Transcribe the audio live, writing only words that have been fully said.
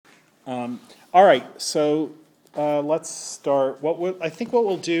All right, so let's start. I think what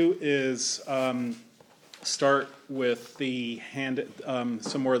we'll do is start with the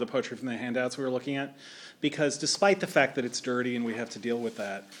some more of the poetry from the handouts we were looking at, because despite the fact that it's dirty and we have to deal with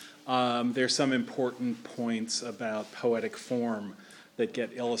that, there's some important points about poetic form that get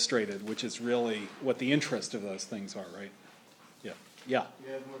illustrated, which is really what the interest of those things are, right? Yeah. Yeah. Do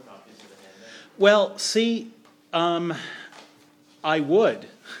you have more copies of the handout? Well, see, I would,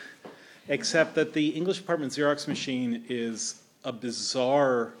 except that the English department Xerox machine is a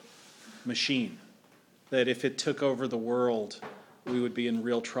bizarre machine that if it took over the world, we would be in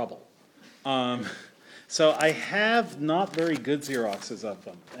real trouble. So I have not very good Xeroxes of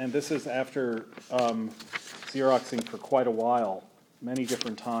them, and this is after Xeroxing for quite a while, many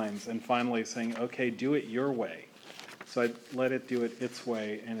different times, and finally saying, okay, do it your way. So I let it do it its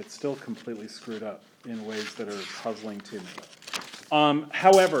way, and it's still completely screwed up in ways that are puzzling to me.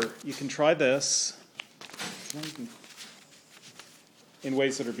 However, you can try this in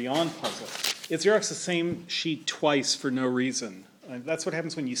ways that are beyond puzzle. It Xerox the same sheet twice for no reason. That's what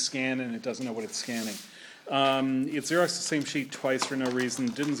happens when you scan and it doesn't know what it's scanning. It Xerox the same sheet twice for no reason.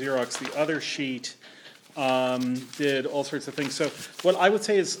 Didn't Xerox the other sheet. Did all sorts of things. So what I would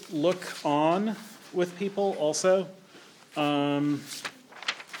say is look on with people also.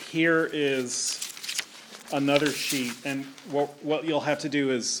 Here is another sheet, and what you'll have to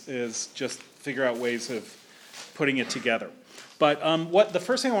do is just figure out ways of putting it together. But the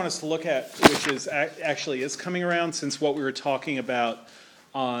first thing I want us to look at, which is actually is coming around since what we were talking about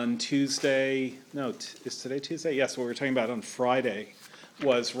on Tuesday. No, is today Tuesday? Yes, what we were talking about on Friday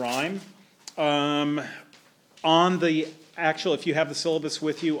was rhyme. On the actual, if you have the syllabus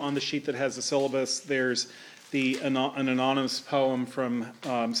with you, on the sheet that has the syllabus, there's an anonymous poem from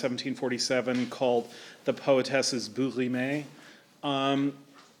 1747 called "The Poetess's Bourimée."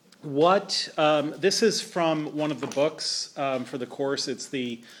 This is from one of the books for the course. It's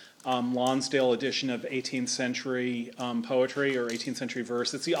the Lonsdale edition of 18th century poetry or 18th century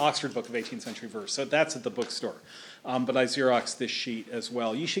verse. It's the Oxford book of 18th century verse. So that's at the bookstore. But I Xeroxed this sheet as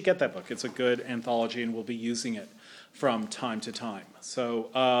well. You should get that book. It's a good anthology, and we'll be using it from time to time. So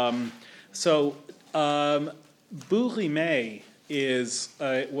Bourimée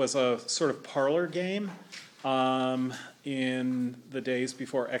was a sort of parlor game in the days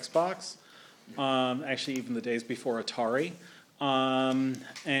before Xbox, actually even the days before Atari,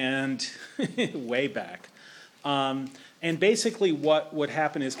 and way back. And basically what would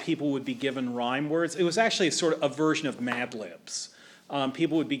happen is people would be given rhyme words. It was actually a sort of a version of Mad Libs.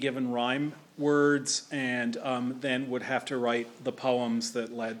 People would be given rhyme words and then would have to write the poems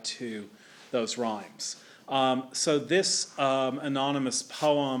that led to those rhymes. So this anonymous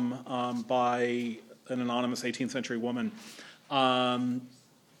poem by an anonymous 18th century woman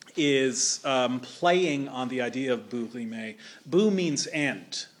is playing on the idea of Bourimée. Bou means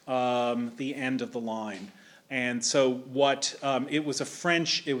end, the end of the line. And so it was a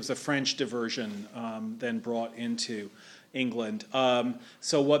French diversion then brought into England.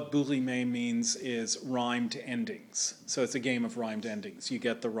 So what Bourimée means is rhymed endings. So it's a game of rhymed endings. You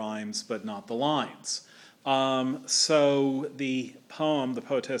get the rhymes, but not the lines. So the poem, the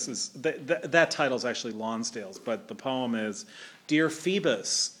poetess is, that title is actually Lonsdale's, but the poem is, "Dear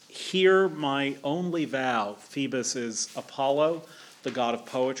Phoebus, hear my only vow." Phoebus is Apollo, the god of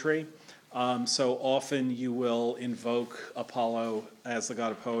poetry. So often you will invoke Apollo as the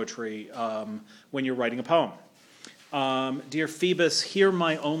god of poetry when you're writing a poem. "Dear Phoebus, hear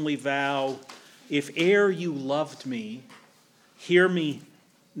my only vow. If e'er you loved me, hear me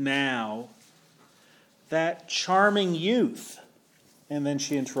now. That charming youth," and then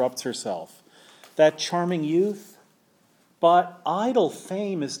she interrupts herself. "That charming youth, but idle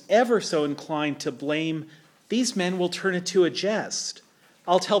fame is ever so inclined to blame. These men will turn it to a jest.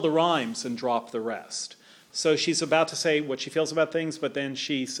 I'll tell the rhymes and drop the rest." So she's about to say what she feels about things, but then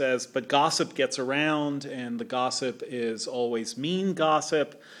she says, but gossip gets around, and the gossip is always mean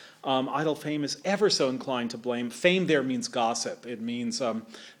gossip. Idle fame is ever so inclined to blame. Fame there means gossip. It means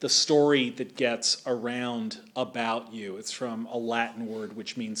the story that gets around about you. It's from a Latin word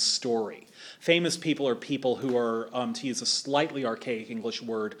which means story. Famous people are people who are, to use a slightly archaic English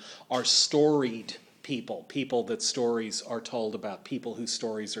word, are storied people. People that stories are told about, people whose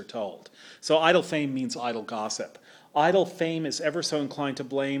stories are told. So idle fame means idle gossip. Idle fame is ever so inclined to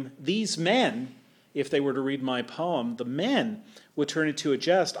blame. These men, if they were to read my poem, the men would turn it to a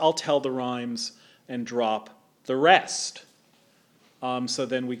jest. I'll tell the rhymes and drop the rest. So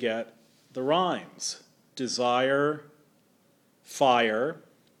then we get the rhymes. Desire, fire,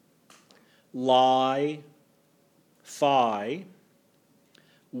 lie, thigh,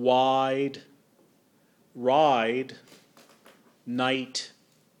 wide, ride, night,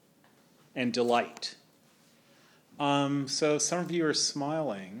 and delight. So some of you are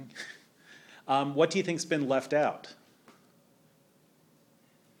smiling. What do you think's been left out?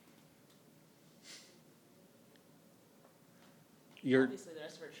 Obviously, the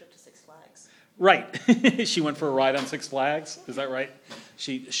rest of her trip to Six Flags. Right. She went for a ride on Six Flags. Is that right?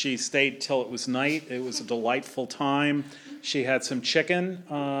 She stayed till it was night. It was a delightful time. She had some chicken,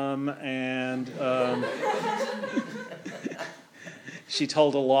 and she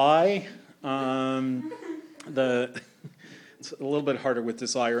told a lie. It's a little bit harder with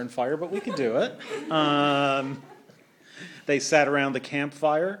desire and fire, but we could do it. They sat around the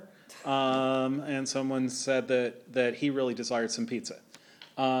campfire, and someone said that he really desired some pizza.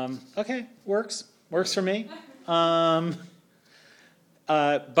 Okay, works for me.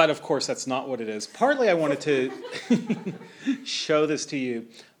 But of course, that's not what it is. Partly, I wanted to show this to you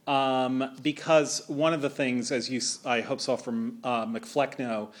because one of the things, as you I hope saw from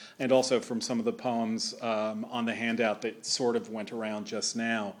McFlecknoe, and also from some of the poems on the handout that sort of went around just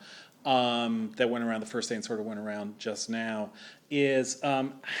now, that went around the first day and sort of went around just now, is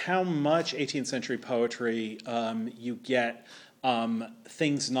how much 18th century poetry you get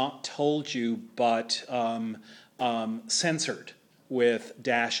things not told you but censored with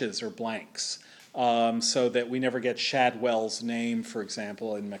dashes or blanks, so that we never get Shadwell's name, for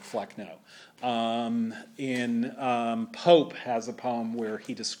example, in McFlecknoe. Pope has a poem where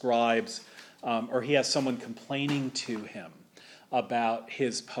he describes, or he has someone complaining to him about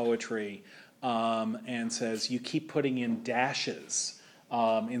his poetry, and says, you keep putting in dashes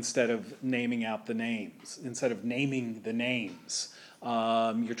instead of naming out the names, instead of naming the names.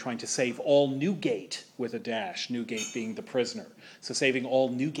 You're trying to save all Newgate with a dash, Newgate being the prisoner. So saving all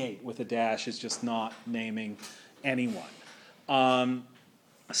Newgate with a dash is just not naming anyone.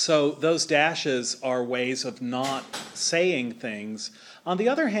 So those dashes are ways of not saying things. On the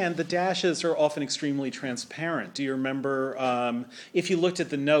other hand, the dashes are often extremely transparent. Do you remember, if you looked at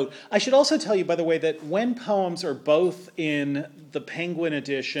the note? I should also tell you, by the way, that when poems are both in the Penguin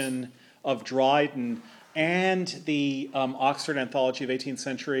edition of Dryden and the Oxford Anthology of 18th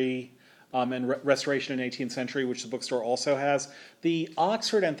Century and Restoration in 18th Century, which the bookstore also has, the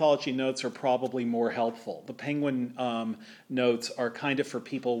Oxford Anthology notes are probably more helpful. The Penguin notes are kind of for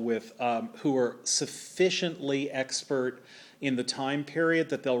people with who are sufficiently expert in the time period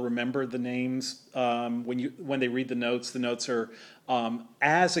that they'll remember the names when they read the notes. The notes are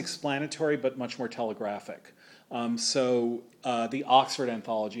as explanatory but much more telegraphic. So the Oxford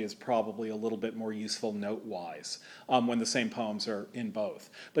Anthology is probably a little bit more useful note-wise when the same poems are in both.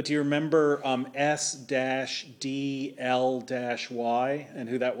 But do you remember S-D-L-Y and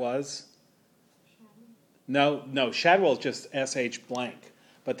who that was? No, Shadwell is just S-H blank.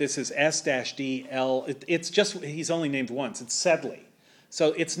 But this is S-D-L. It's just, he's only named once. It's Sedley.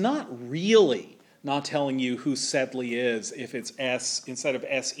 So it's not really not telling you who Sedley is if it's S, instead of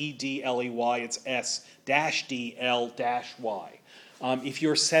S-E-D-L-E-Y, it's S-D-L-Y. If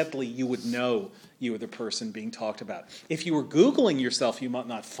you're Sedley, you would know you were the person being talked about. If you were Googling yourself, you might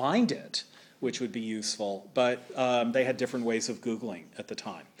not find it, which would be useful, but they had different ways of Googling at the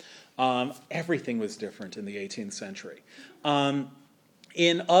time. Everything was different in the 18th century.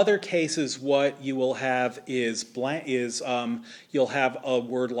 In other cases, what you will have is you'll have a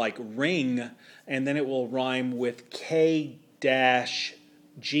word like ring, and then it will rhyme with K-G.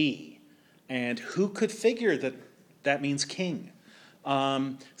 And who could figure that means king?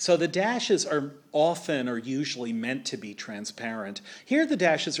 So the dashes are often or usually meant to be transparent. Here the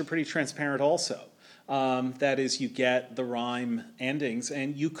dashes are pretty transparent also. That is, you get the rhyme endings,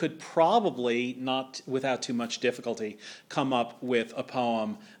 and you could probably, not without too much difficulty, come up with a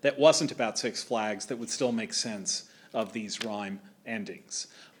poem that wasn't about Six Flags that would still make sense of these rhyme endings.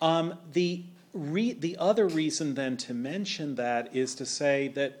 The other reason then to mention that is to say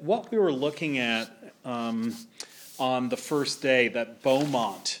that what we were looking at on the first day, that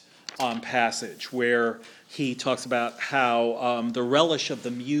Beaumont passage where he talks about how the relish of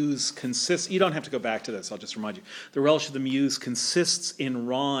the muse consists, you don't have to go back to this, I'll just remind you. The relish of the muse consists in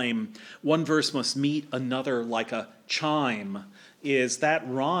rhyme. One verse must meet another like a chime. Is that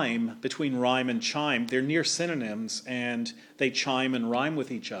rhyme between rhyme and chime? They're near synonyms and they chime and rhyme with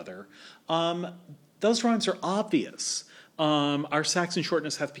each other. Those rhymes are obvious. Our Saxon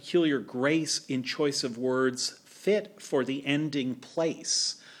shortness hath peculiar grace in choice of words fit for the ending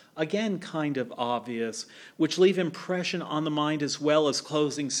place. Again, kind of obvious, which leave impression on the mind as well as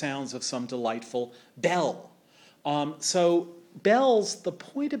closing sounds of some delightful bell. So bells, the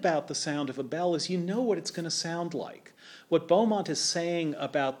point about the sound of a bell is you know what it's going to sound like. what Beaumont is saying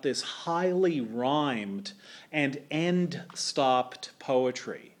about this highly rhymed and end-stopped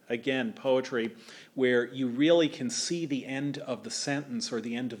poetry, again, poetry where you really can see the end of the sentence or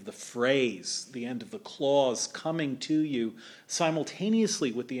the end of the phrase, the end of the clause coming to you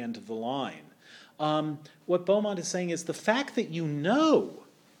simultaneously with the end of the line. What Beaumont is saying is the fact that you know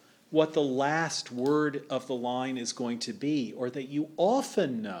what the last word of the line is going to be, or that you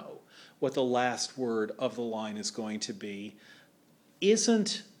often know what the last word of the line is going to be,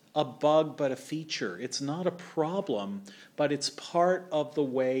 isn't a bug but a feature. It's not a problem, but it's part of the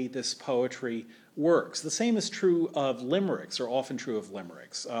way this poetry works. The same is true of limericks, or often true of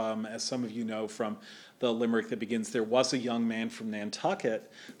limericks. As some of you know from the limerick that begins, "There was a young man from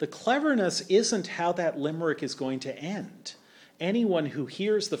Nantucket," the cleverness isn't how that limerick is going to end. Anyone who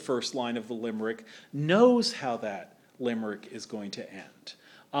hears the first line of the limerick knows how that limerick is going to end.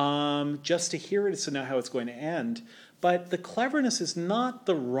 Just to hear it is to know how it's going to end. But the cleverness is not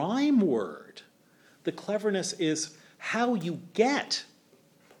the rhyme word. The cleverness is how you get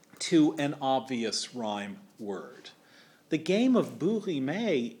to an obvious rhyme word. The game of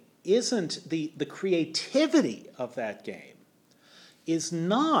bourrimé isn't the creativity of that game is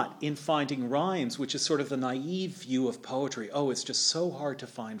not in finding rhymes, which is sort of the naive view of poetry. Oh, it's just so hard to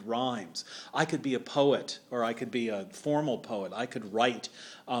find rhymes. I could be a poet, or I could be a formal poet. I could write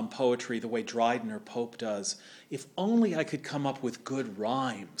poetry the way Dryden or Pope does. If only I could come up with good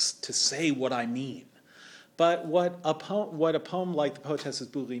rhymes to say what I mean. But what a poem like the Poetess's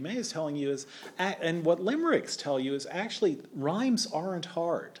Bourrimé is telling you is, and what limericks tell you is actually rhymes aren't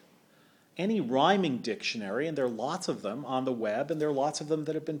hard. Any rhyming dictionary, and there are lots of them on the web, and there are lots of them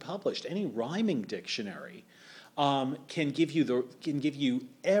that have been published. Any rhyming dictionary can give you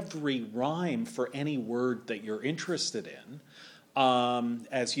every rhyme for any word that you're interested in.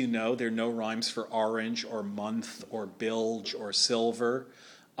 As you know, there are no rhymes for orange or month or bilge or silver.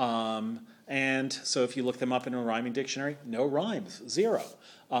 And so if you look them up in a rhyming dictionary, no rhymes, zero.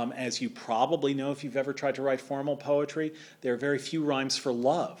 As you probably know if you've ever tried to write formal poetry, there are very few rhymes for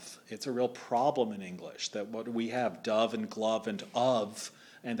love. It's a real problem in English that what we have, dove and glove and of,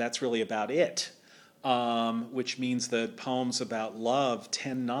 and that's really about it. Which means that poems about love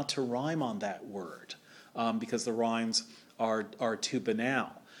tend not to rhyme on that word because the rhymes are too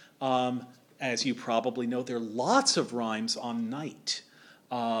banal. As you probably know, there are lots of rhymes on night.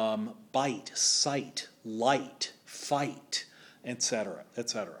 Bite, sight, light, fight, etc.,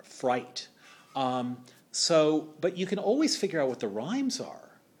 fright. But you can always figure out what the rhymes are.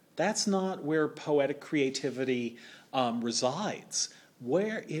 That's not where poetic creativity resides.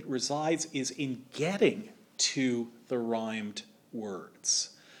 Where it resides is in getting to the rhymed words.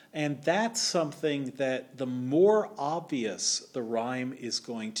 And that's something that the more obvious the rhyme is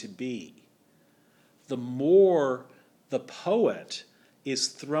going to be, the more the poet is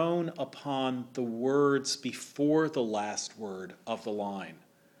thrown upon the words before the last word of the line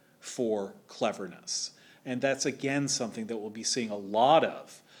for cleverness. And that's, again, something that we'll be seeing a lot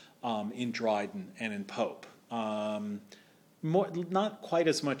of in Dryden and in Pope. Not quite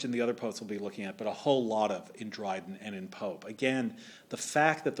as much in the other poets we'll be looking at, but a whole lot of in Dryden and in Pope. Again, the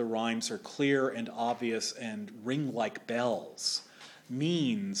fact that the rhymes are clear and obvious and ring like bells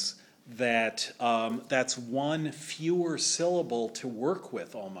means that that's one fewer syllable to work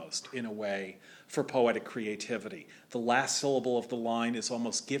with almost, in a way, for poetic creativity. The last syllable of the line is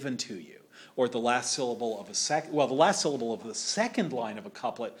almost given to you. Or the last syllable of the last syllable of the second line of a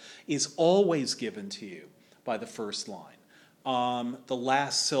couplet is always given to you by the first line. The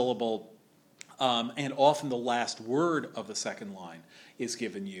last syllable, and often the last word of the second line, is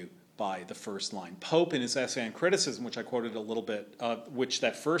given you by the first line. Pope, in his essay on criticism, which I quoted a little bit, which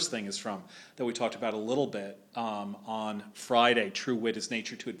that first thing is from, that we talked about a little bit on Friday, true wit is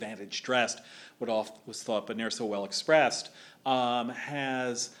nature to advantage dressed, what oft was thought but ne'er so well expressed,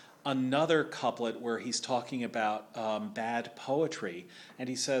 has another couplet where he's talking about bad poetry, and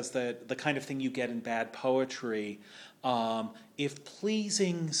he says that the kind of thing you get in bad poetry, if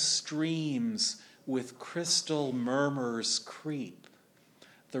pleasing streams with crystal murmurs creep,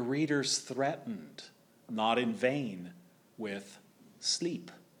 the reader's threatened, not in vain, with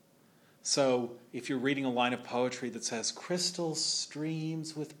sleep. So if you're reading a line of poetry that says, crystal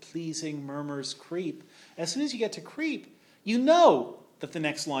streams with pleasing murmurs creep, as soon as you get to creep, you know that the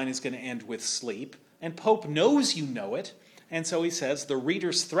next line is going to end with sleep, and Pope knows you know it, and so he says, the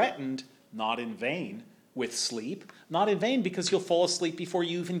reader's threatened, not in vain, with sleep. Not in vain because you'll fall asleep before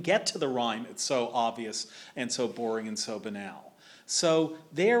you even get to the rhyme. It's so obvious and so boring and so banal. So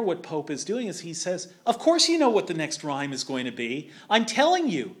there what Pope is doing is he says, of course you know what the next rhyme is going to be. I'm telling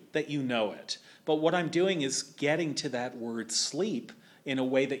you that you know it. But what I'm doing is getting to that word sleep in a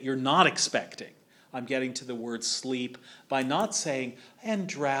way that you're not expecting. I'm getting to the word sleep by not saying, and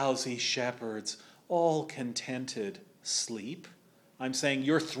drowsy shepherds, all contented, sleep. I'm saying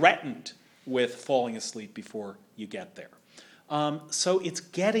you're threatened with falling asleep before you get there. So it's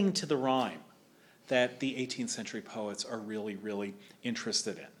getting to the rhyme that the 18th century poets are really, really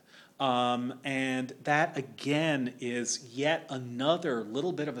interested in. And that, again, is yet another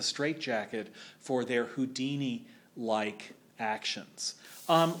little bit of a straitjacket for their Houdini-like actions.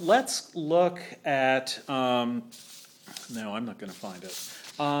 Let's look at, no, I'm not going to find it.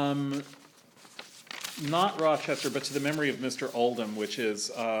 Not Rochester, but To the Memory of Mr. Oldham, which is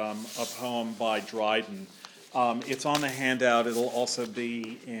a poem by Dryden. It's on the handout. It'll also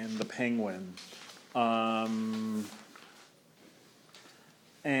be in the Penguin. But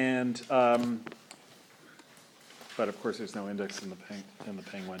of course there's no index in the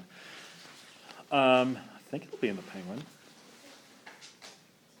Penguin. I think it'll be in the Penguin.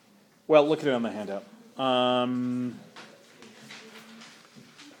 Well, look at it on the handout.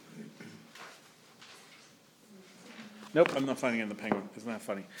 Nope, I'm not finding it in the Penguin. Isn't that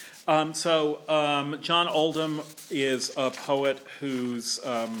funny? John Oldham is a poet who's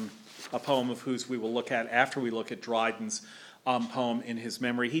a poem of whose we will look at after we look at Dryden's poem in his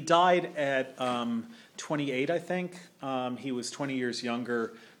memory. He died at 28, I think. He was 20 years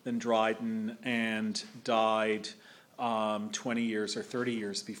younger than Dryden and died 20 years or 30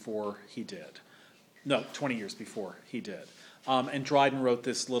 years before he did. No, 20 years before he did. And Dryden wrote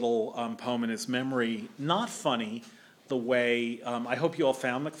this little poem in his memory, not funny the way, I hope you all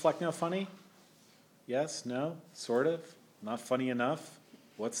found McFlecknoe funny? Yes? No? Sort of? Not funny enough?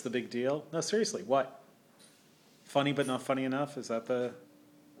 What's the big deal? No, seriously, what? Funny but not funny enough? Is that the...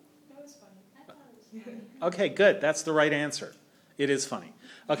 That was funny. I thought it was funny. Okay, good. That's the right answer. It is funny.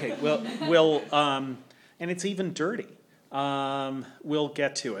 Okay, we'll and it's even dirty. We'll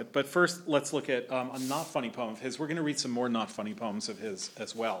get to it. But first, let's look at a not funny poem of his. We're going to read some more not funny poems of his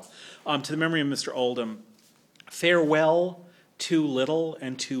as well. To the Memory of Mr. Oldham. Farewell, too little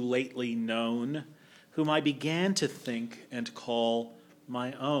and too lately known, whom I began to think and call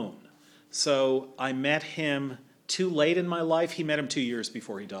my own. So I met him too late in my life. He met him 2 years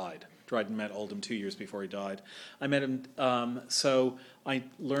before he died. Dryden met Oldham 2 years before he died. I met him, so I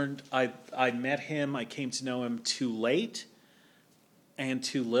learned, I met him, I came to know him too late and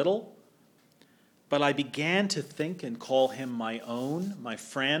too little, but I began to think and call him my own, my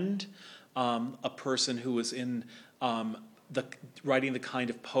friend, a person who was in writing the kind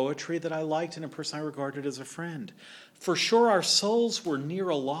of poetry that I liked, and a person I regarded as a friend. For sure our souls were near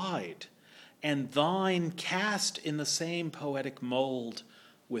allied, and thine cast in the same poetic mold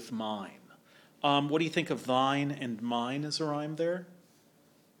with mine. What do you think of thine and mine as a rhyme there?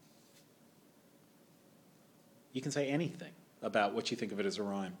 You can say anything about what you think of it as a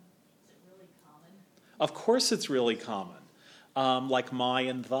rhyme. Is it really common? Of course it's really common, like my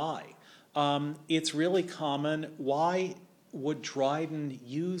and thy. It's really common. Why would Dryden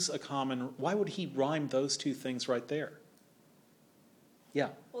use why would he rhyme those two things right there? Yeah.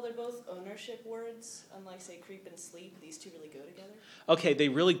 Well, they're both ownership words. Unlike, say, creep and sleep, these two really go together. Okay, they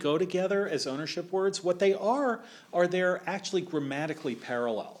really go together as ownership words. What they are they're actually grammatically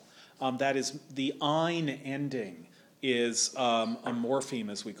parallel. That is, the ein ending is a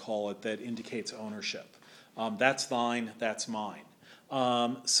morpheme, as we call it, that indicates ownership. That's thine, that's mine.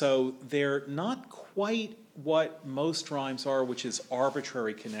 So they're not quite what most rhymes are, which is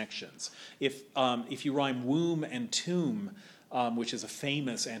arbitrary connections. If you rhyme womb and tomb, which is a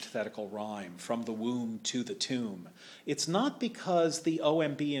famous antithetical rhyme, from the womb to the tomb, it's not because the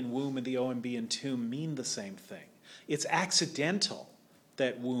OMB in womb and the OMB in tomb mean the same thing. It's accidental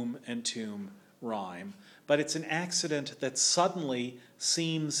that womb and tomb rhyme, but it's an accident that suddenly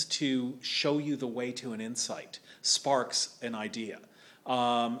seems to show you the way to an insight, sparks an idea.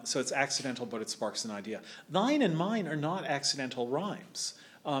 So it's accidental, but it sparks an idea. Thine and mine are not accidental rhymes.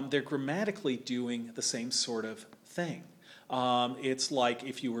 They're grammatically doing the same sort of thing. It's like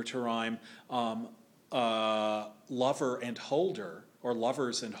if you were to rhyme lover and holder, or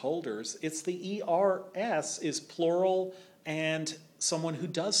lovers and holders, it's the ERS is plural and someone who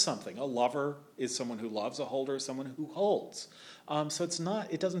does something. A lover is someone who loves, a holder is someone who holds. So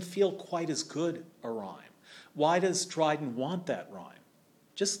it doesn't feel quite as good a rhyme. Why does Dryden want that rhyme?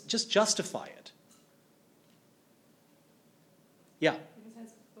 Just justify it. Yeah. Because it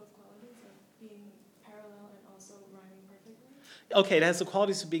has both qualities of being parallel and also rhyming perfectly. Okay, it has the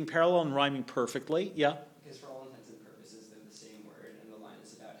qualities of being parallel and rhyming perfectly. Yeah. Because for all intents and purposes, they're the same word, and the line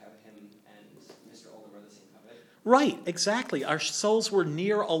is about how him and Mr. Oldham are the same puppet. Right, exactly. Our souls were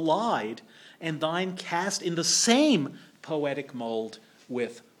near allied, and thine cast in the same poetic mold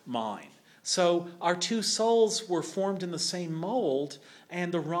with mine. So our two souls were formed in the same mold,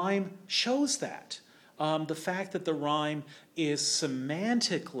 and the rhyme shows that. The fact that the rhyme is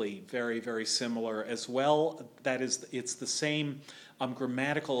semantically very, very similar as well, that is, it's the same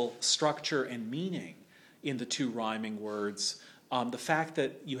grammatical structure and meaning in the two rhyming words. The fact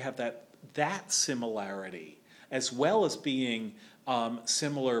that you have that similarity, as well as being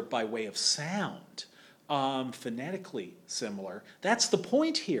similar by way of sound, phonetically similar, that's the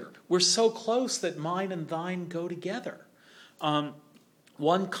point here. We're so close that mine and thine go together.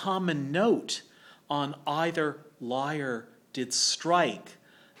 One common note on either lyre did strike,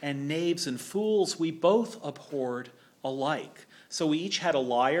 and knaves and fools we both abhorred alike. So we each had a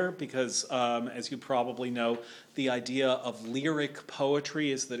lyre because, as you probably know, the idea of lyric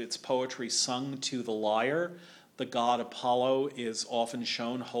poetry is that it's poetry sung to the lyre. The god Apollo is often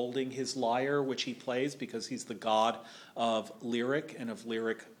shown holding his lyre, which he plays because he's the god of lyric and of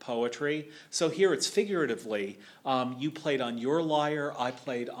lyric poetry. So here it's figuratively. You played on your lyre, I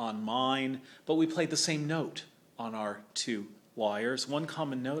played on mine, but we played the same note on our two lyres. One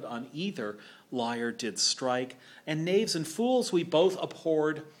common note on either lyre did strike, and knaves and fools we both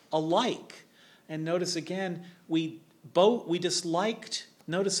abhorred alike. And notice again, we disliked,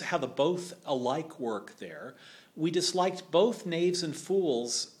 notice how the both alike work there. We disliked both knaves and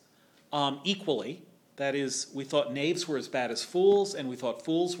fools equally. That is, we thought knaves were as bad as fools, and we thought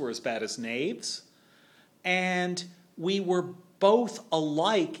fools were as bad as knaves. And we were both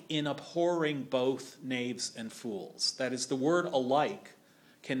alike in abhorring both knaves and fools. That is, the word alike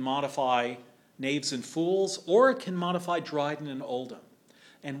can modify knaves and fools, or it can modify Dryden and Oldham.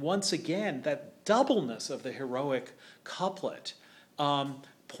 And once again, that doubleness of the heroic couplet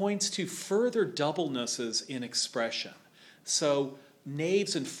points to further doublenesses in expression. So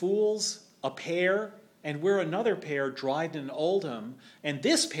knaves and fools, a pair, and we're another pair, Dryden and Oldham, and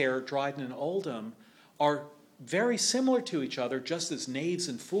this pair, Dryden and Oldham, are very similar to each other, just as knaves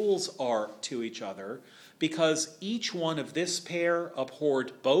and fools are to each other, because each one of this pair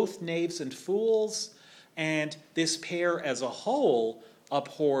abhorred both knaves and fools, and this pair as a whole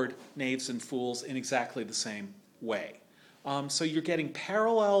abhorred knaves and fools in exactly the same way. So you're getting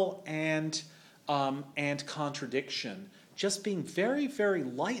parallel and contradiction, just being very, very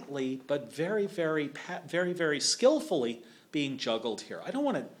lightly, but very, very, very, very skillfully being juggled here. I don't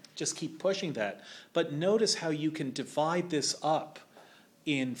want to just keep pushing that, but notice how you can divide this up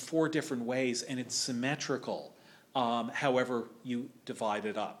in 4 different ways, and it's symmetrical, however you divide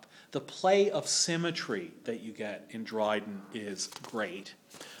it up. The play of symmetry that you get in Dryden is great.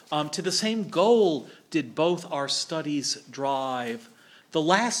 To the same goal did both our studies drive. The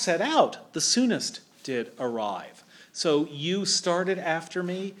last set out, the soonest did arrive. So you started after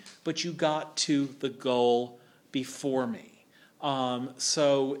me, but you got to the goal before me.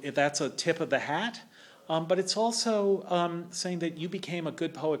 So that's a tip of the hat. But it's also saying that you became a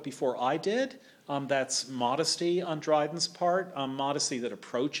good poet before I did. That's modesty on Dryden's part, modesty that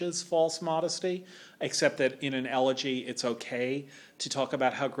approaches false modesty, except that in an elegy it's okay to talk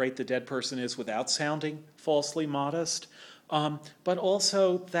about how great the dead person is without sounding falsely modest. But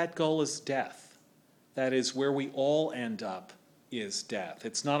also that goal is death. That is where we all end up, is death.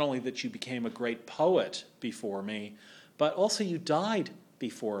 It's not only that you became a great poet before me, but also you died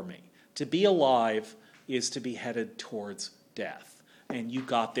before me. To be alive is to be headed towards death. And you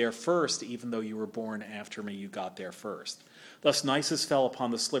got there first, even though you were born after me, you got there first. Thus Nisus fell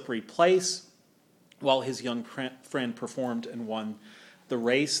upon the slippery place while his young friend performed and won the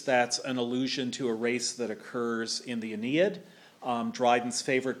race. That's an allusion to a race that occurs in the Aeneid, Dryden's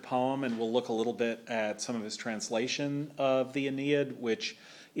favorite poem, and we'll look a little bit at some of his translation of the Aeneid, which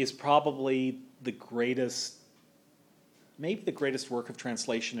is probably the greatest, maybe the greatest work of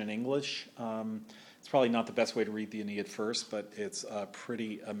translation in English. It's probably not the best way to read the Aeneid first, but it's a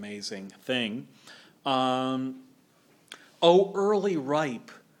pretty amazing thing. O early ripe,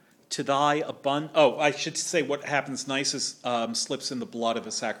 to thy I should say what happens. Nisus slips in the blood of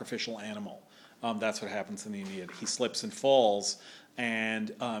a sacrificial animal. That's what happens in the Aeneid. He slips and falls,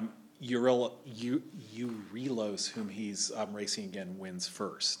 and Eurylos, whom he's racing again, wins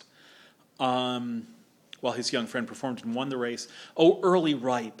first. While his young friend performed and won the race. O early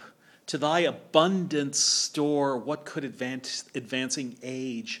ripe, to thy abundant store, what could advancing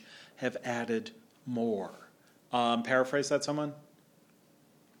age have added more? Paraphrase that, someone?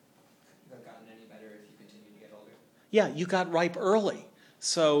 You have gotten any better if you continue to get older. Yeah, you got ripe early.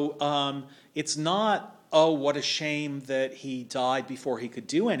 So it's not, oh, what a shame that he died before he could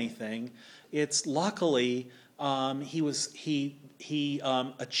do anything. It's luckily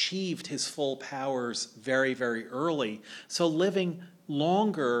achieved his full powers very, very early. So living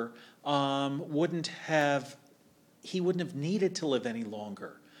longer he wouldn't have needed to live any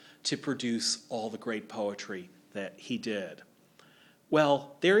longer to produce all the great poetry that he did.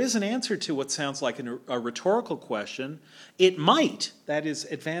 Well, there is an answer to what sounds like a rhetorical question. It might, that is,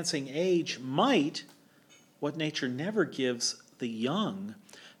 advancing age might, what nature never gives the young,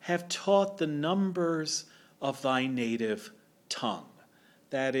 have taught the numbers of thy native tongue.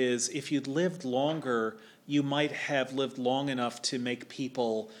 That is, if you'd lived longer, you might have lived long enough to make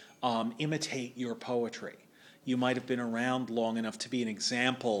people imitate your poetry. You might have been around long enough to be an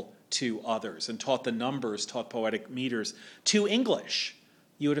example to others and taught poetic meters to English.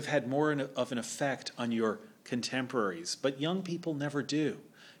 You would have had more of an effect on your contemporaries. But young people never do.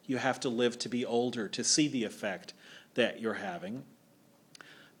 You have to live to be older to see the effect that you're having.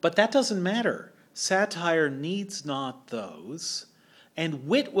 But that doesn't matter. Satire needs not those, and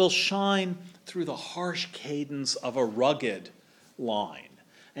wit will shine through the harsh cadence of a rugged line.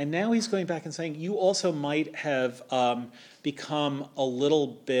 And now he's going back and saying, you also might have become a little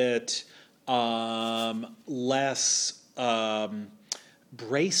bit less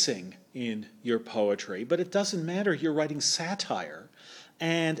bracing in your poetry, but it doesn't matter. You're writing satire,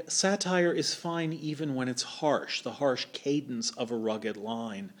 and satire is fine even when it's harsh, the harsh cadence of a rugged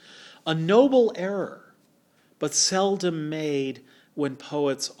line. A noble error, but seldom made when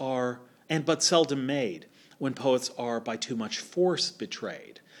poets are, by too much force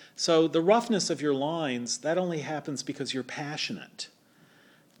betrayed. So the roughness of your lines, that only happens because you're passionate.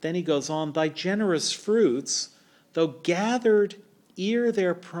 Then he goes on, thy generous fruits, though gathered ere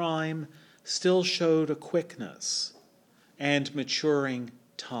their prime, still showed a quickness and maturing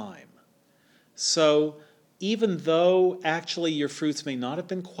time. So even though actually your fruits may not have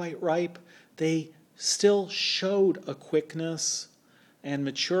been quite ripe, they still showed a quickness and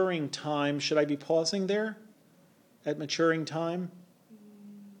maturing time. Should I be pausing there at maturing time?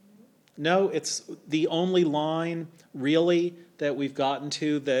 No, it's the only line really that we've gotten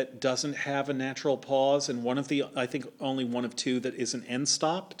to that doesn't have a natural pause, and I think only one of two that isn't end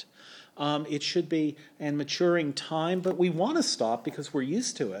stopped. It should be and maturing time, but we want to stop because we're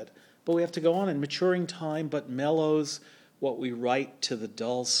used to it. But we have to go on, and maturing time but mellows what we write to the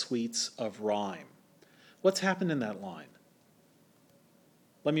dull sweets of rhyme. What's happened in that line?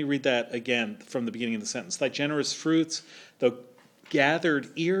 Let me read that again from the beginning of the sentence. Thy generous fruits, though gathered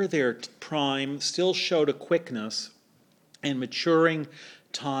ere their prime, still showed a quickness, and maturing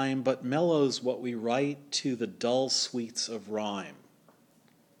time but mellows what we write to the dull sweets of rhyme.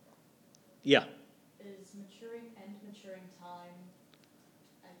 Yeah. Is maturing and maturing time,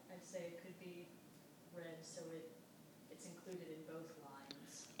 I'd say it could be read so it's included in both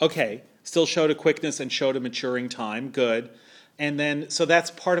lines. Okay, still showed a quickness and showed a maturing time, good. And then, so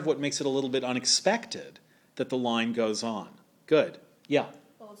that's part of what makes it a little bit unexpected that the line goes on. Good, yeah.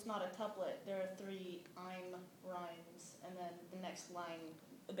 Well, it's not a couplet. There are 3 I'm rhymes, and then the next line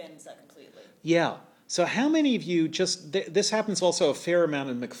abandons that completely. Yeah. So how many of you this happens also a fair amount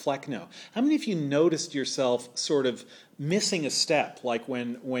in McFlecknoe. How many of you noticed yourself sort of missing a step, like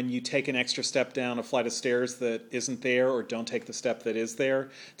when you take an extra step down a flight of stairs that isn't there, or don't take the step that is there?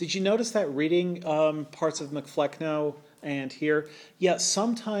 Did you notice that reading parts of McFlecknoe and here? Yeah,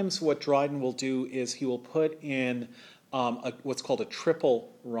 sometimes what Dryden will do is he will put in what's called a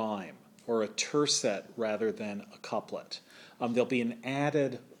triple rhyme, or a tercet rather than a couplet. There'll be an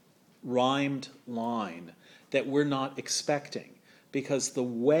added rhymed line that we're not expecting, because the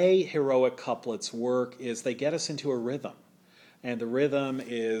way heroic couplets work is they get us into a rhythm, and the rhythm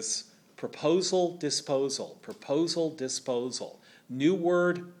is proposal, disposal, new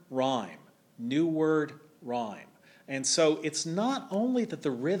word, rhyme, new word, rhyme. And so it's not only that the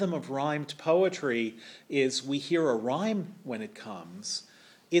rhythm of rhymed poetry is we hear a rhyme when it comes,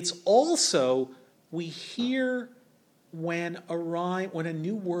 it's also we hear when a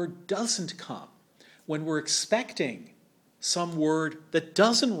new word doesn't come, when we're expecting some word that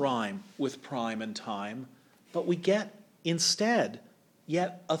doesn't rhyme with prime and time, but we get instead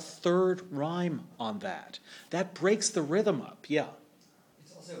yet a third rhyme on that. That breaks the rhythm up, yeah.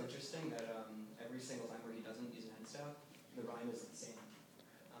 It's also interesting that every single time where he doesn't use an end stop, the rhyme is the same.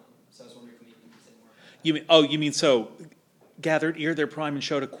 So I was wondering if maybe you could say more about that. You mean so gathered ere their prime and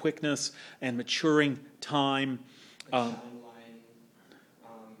showed a quickness and maturing time. Shine line,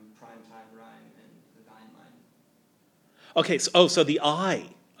 prime time rhyme, and the thine line. Okay, so the I.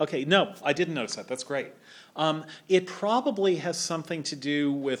 Okay, no, I didn't notice that. That's great. It probably has something to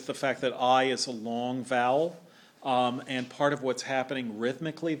do with the fact that I is a long vowel, and part of what's happening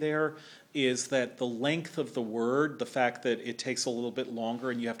rhythmically there is that the length of the word, the fact that it takes a little bit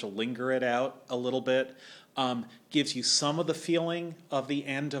longer and you have to linger it out a little bit, gives you some of the feeling of the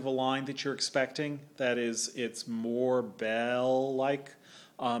end of a line that you're expecting. That is, it's more bell-like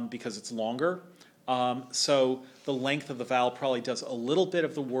because it's longer. So the length of the vowel probably does a little bit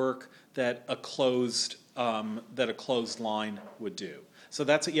of the work that a closed line would do. So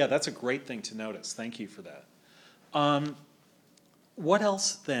that's a great thing to notice. Thank you for that. What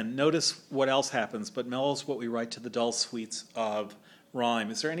else then? Notice what else happens. But mellows what we write to the dull sweets of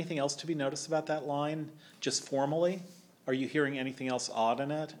rhyme. Is there anything else to be noticed about that line, just formally? Are you hearing anything else odd in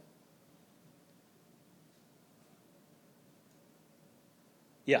it?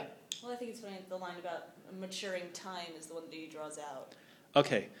 Yeah. Well, I think it's funny, the line about maturing time is the one that he draws out.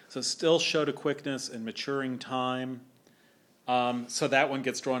 Okay, so still showed a quickness and maturing time. So that one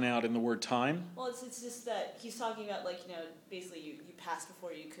gets drawn out in the word time. Well, it's just that he's talking about, like, basically you passed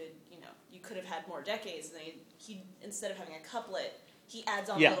before you could have had more decades, and then he instead of having a couplet, he adds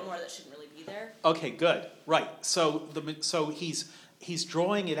on a little more that shouldn't really be there. Okay, good. Right. So he's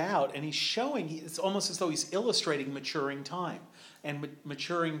drawing it out, and he's showing. It's almost as though he's illustrating maturing time, and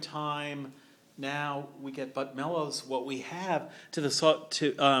maturing time. Now we get but mellows what we have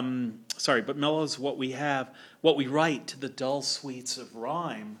but mellows what we have, what we write to the dull sweets of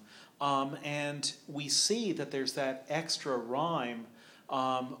rhyme, and we see that there's that extra rhyme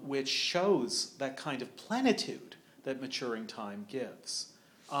which shows that kind of plenitude that maturing time gives.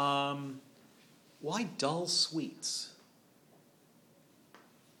 Why dull sweets?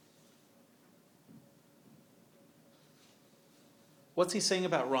 What's he saying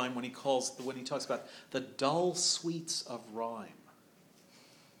about rhyme when he talks about the dull sweets of rhyme?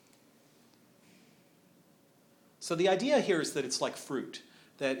 So the idea here is that it's like fruit,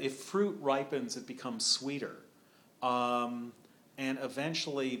 that if fruit ripens, it becomes sweeter. And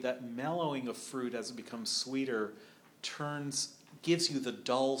eventually that mellowing of fruit as it becomes sweeter gives you the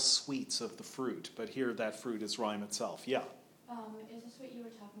dull sweets of the fruit. But here that fruit is rhyme itself. Yeah? Is this what you were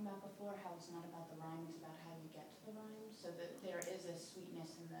talking about before, how it's not about the rhyme, it's about how you get to the rhyme? So that there is a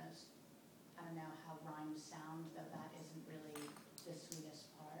sweetness in those, I don't know how rhymes sound, though that isn't really the sweetest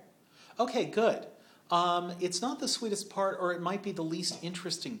part. Okay, good. It's not the sweetest part, or it might be the least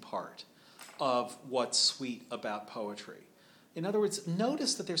interesting part of what's sweet about poetry. In other words,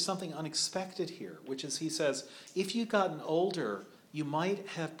 notice that there's something unexpected here, which is he says, if you'd gotten older, you might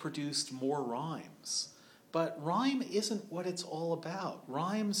have produced more rhymes. But rhyme isn't what it's all about.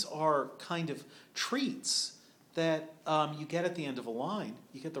 Rhymes are kind of treats that you get at the end of a line.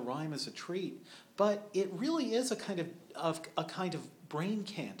 You get the rhyme as a treat. But it really is a kind of brain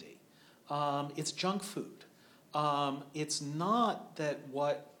candy. It's junk food. It's not that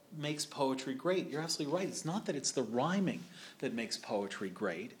what makes poetry great. You're absolutely right. It's not that it's the rhyming that makes poetry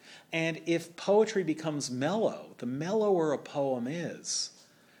great. And if poetry becomes mellow, the mellower a poem is,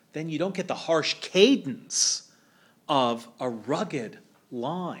 then you don't get the harsh cadence of a rugged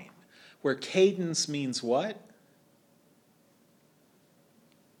line, where cadence means what?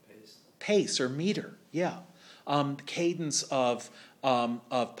 Pace or meter, yeah. Cadence of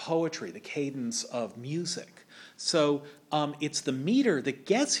poetry, the cadence of music. So it's the meter that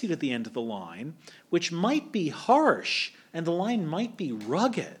gets you to the end of the line, which might be harsh, and the line might be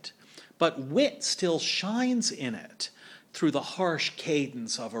rugged, but wit still shines in it through the harsh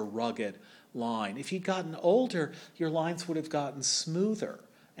cadence of a rugged line. If you'd gotten older, your lines would have gotten smoother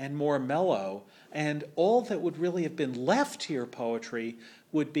and more mellow, and all that would really have been left to your poetry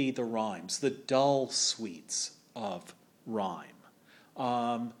would be the rhymes, the dull sweets of rhyme.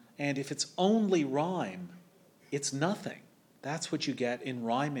 And if it's only rhyme, it's nothing. That's what you get in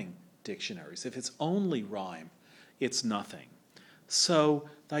rhyming dictionaries. If it's only rhyme, it's nothing. So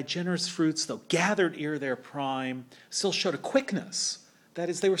thy generous fruits, though gathered ere their prime, still showed a quickness. That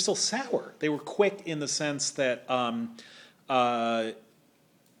is, they were still sour. They were quick in the sense that,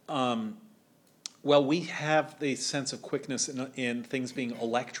 we have the sense of quickness in things being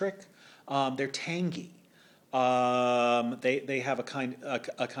electric. They're tangy. They have a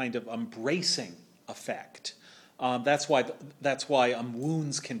kind of bracing effect. That's why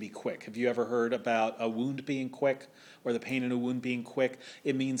wounds can be quick. Have you ever heard about a wound being quick, or the pain in a wound being quick?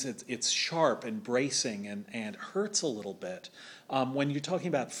 It means it's sharp and bracing and hurts a little bit. When you're talking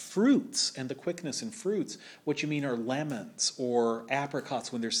about fruits and the quickness in fruits, what you mean are lemons or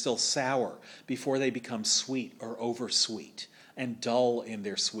apricots when they're still sour before they become sweet or oversweet and dull in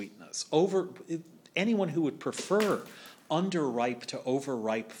their sweetness. Anyone who would prefer underripe to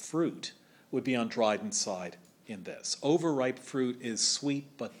overripe fruit would be on Dryden's side in this. Overripe fruit is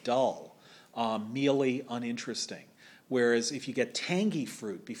sweet but dull, mealy, uninteresting, Whereas if you get tangy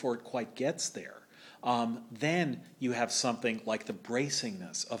fruit before it quite gets there, then you have something like the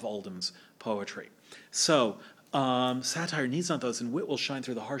bracingness of Oldham's poetry. So satire needs not those, and wit will shine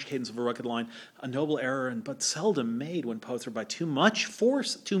through the harsh cadence of a rugged line, a noble error, and but seldom made when poets are by too much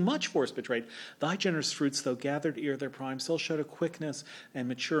force betrayed. Thy generous fruits, though gathered ere their prime, still showed a quickness and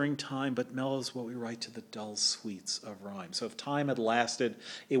maturing time, but mellows what we write to the dull sweets of rhyme. So if time had lasted,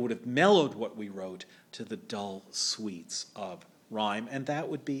 it would have mellowed what we wrote to the dull sweets of rhyme, and that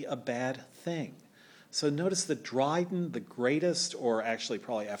would be a bad thing. So notice that Dryden, the greatest, or actually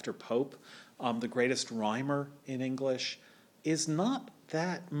probably after Pope, the greatest rhymer in English, is not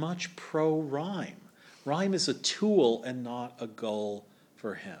that much pro-rhyme. Rhyme is a tool and not a goal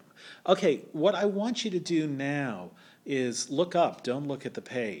for him. Okay, what I want you to do now is look up, don't look at the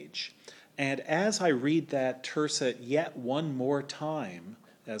page. And as I read that tercet yet one more time,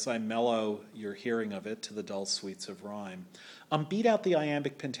 as I mellow your hearing of it to the dull sweets of rhyme, beat out the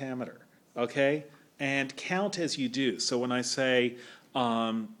iambic pentameter, okay? And count as you do. So when I say,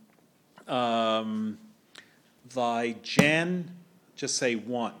 thy gen, just say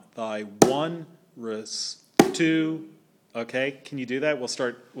one. Thy one, two, okay? Can you do that? We'll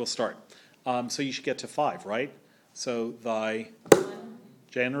start. So you should get to 5, right? So thy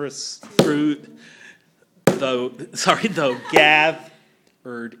generous fruit, though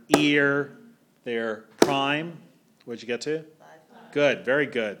gathered ear, their prime. What'd you get to? 5. Good, very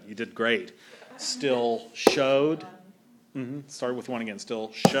good. You did great. Still showed. Start with 1 again.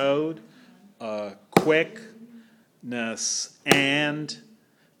 Still showed quickness and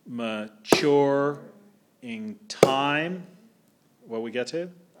mature in time. What we get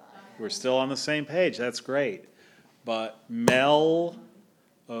to? We're still on the same page. That's great. But mellows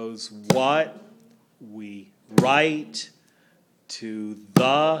what we write to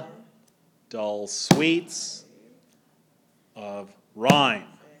the dull sweets of rhyme.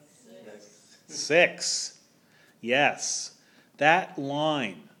 6. Yes. That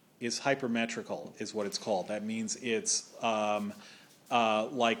line is hypermetrical, is what it's called. That means it's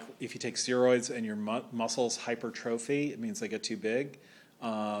like if you take steroids and your muscles hypertrophy, it means they get too big.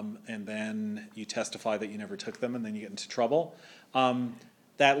 And then you testify that you never took them, and then you get into trouble.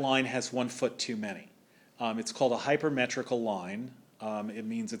 That line has 1 foot too many. It's called a hypermetrical line. It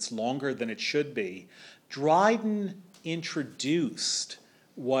means it's longer than it should be. Dryden introduced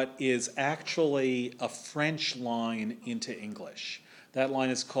what is actually a French line into English. That line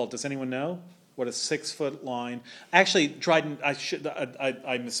is called, does anyone know what a 6-foot line? Actually, Dryden, I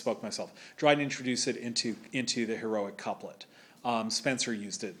misspoke myself. Dryden introduced it into the heroic couplet. Spenser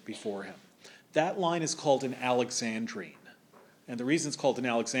used it before him. That line is called an Alexandrine. And the reason it's called an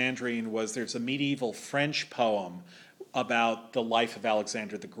Alexandrine was there's a medieval French poem about the life of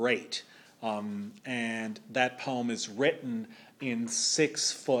Alexander the Great. And that poem is written in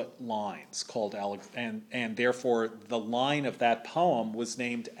 6-foot lines called and therefore the line of that poem was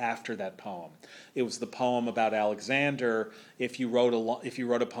named after that poem. It was the poem about Alexander. If you wrote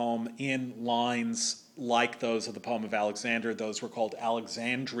a poem in lines like those of the poem of Alexander, those were called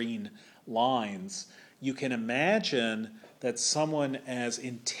Alexandrine lines. You can imagine that someone as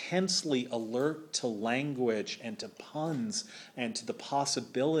intensely alert to language and to puns and to the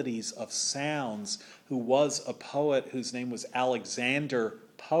possibilities of sounds, who was a poet whose name was Alexander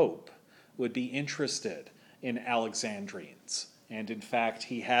Pope, would be interested in Alexandrines. And in fact,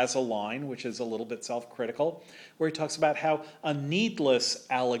 he has a line, which is a little bit self-critical, where he talks about how a needless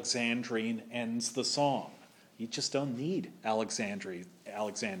Alexandrine ends the song. You just don't need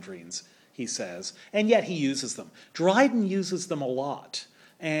Alexandrines, he says, and yet he uses them. Dryden uses them a lot.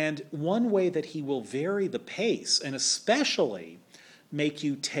 And one way that he will vary the pace, and especially make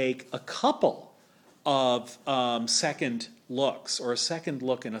you take a couple of second looks, or a second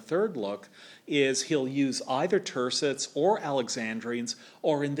look and a third look, is he'll use either tercets or Alexandrines,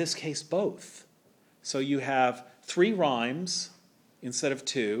 or in this case, both. So you have 3 rhymes instead of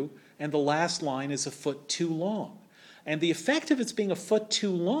 2, and the last line is a foot too long. And the effect of its being a foot too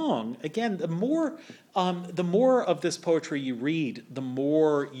long, again, the more of this poetry you read, the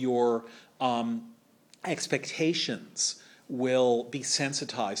more your expectations will be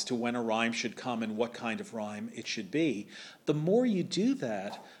sensitized to when a rhyme should come and what kind of rhyme it should be. The more you do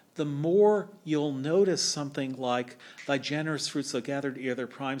that, the more you'll notice something like, thy generous fruits, though gathered ere their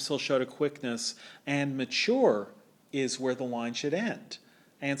prime, still showed a quickness, and mature is where the line should end.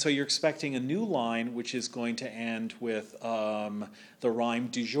 And so you're expecting a new line which is going to end with the rhyme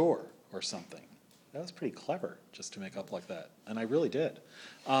du jour or something. That was pretty clever just to make up like that, and I really did.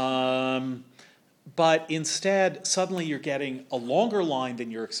 But instead, suddenly you're getting a longer line than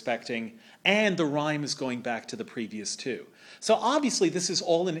you're expecting, and the rhyme is going back to the previous two. So obviously this is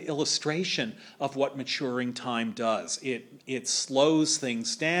all an illustration of what maturing time does. It slows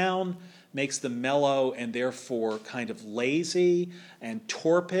things down, makes them mellow and therefore kind of lazy and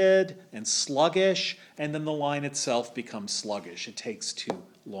torpid and sluggish, and then the line itself becomes sluggish. It takes too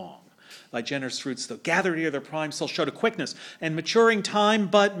long. Thy generous fruits, though gathered ere their prime, still show to quickness, and maturing time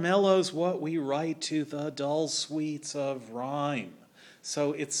but mellows what we write to the dull sweets of rhyme.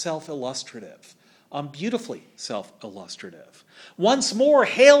 So it's self-illustrative, beautifully self-illustrative. Once more,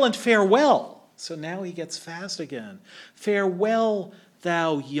 hail and farewell. So now he gets fast again. Farewell,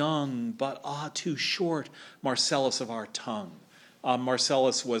 thou young, but too short Marcellus of our tongue.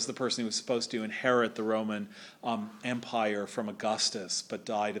 Marcellus was the person who was supposed to inherit the Roman Empire from Augustus, but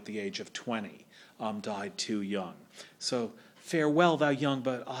died at the age of 20, died too young. So, farewell, thou young,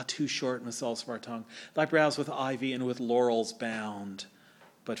 but too short Marcellus of our tongue. Thy brows with ivy and with laurels bound,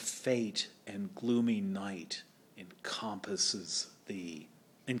 but fate and gloomy night encompass thee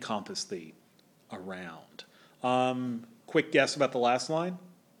around. Quick guess about the last line?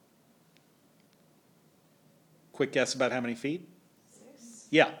 Quick guess about how many feet? 6.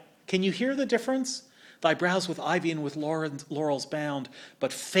 Yeah. Can you hear the difference? Thy brows with ivy and with laurels bound,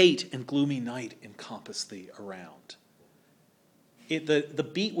 but fate and gloomy night encompass thee around. The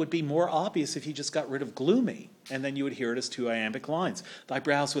beat would be more obvious if you just got rid of gloomy, and then you would hear it as two iambic lines. Thy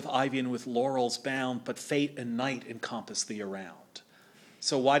brows with ivy and with laurels bound, but fate and night encompass thee around.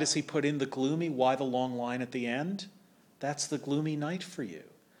 So why does he put in the gloomy? Why the long line at the end? That's the gloomy night for you.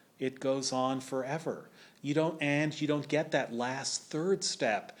 It goes on forever. You don't get that last third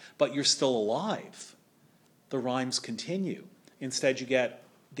step, but you're still alive. The rhymes continue. Instead, you get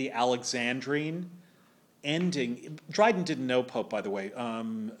the Alexandrine ending. Dryden didn't know Pope, by the way.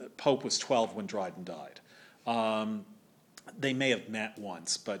 Pope was 12 when Dryden died. They may have met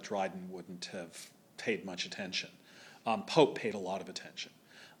once, but Dryden wouldn't have paid much attention. Pope paid a lot of attention.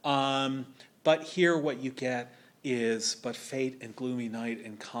 But here what you get is, but fate and gloomy night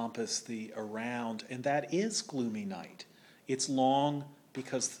encompass thee around, and that is gloomy night. It's long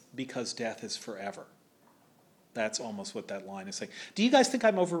because death is forever. That's almost what that line is saying. Do you guys think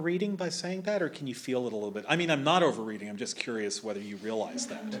I'm overreading by saying that, or can you feel it a little bit? I mean, I'm not overreading. I'm just curious whether you realize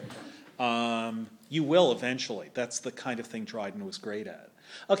that. You will eventually. That's the kind of thing Dryden was great at.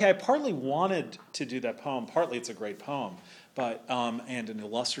 Okay, I partly wanted to do that poem. Partly it's a great poem, but and an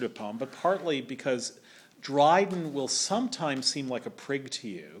illustrative poem, but partly because Dryden will sometimes seem like a prig to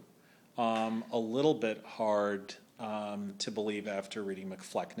you, a little bit hard to believe after reading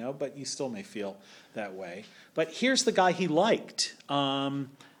Macflecknoe, but you still may feel that way. But here's the guy he liked, the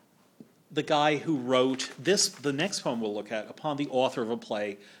guy who wrote this, the next poem we'll look at, upon the author of a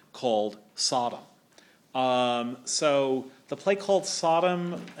play called Sodom. So the play called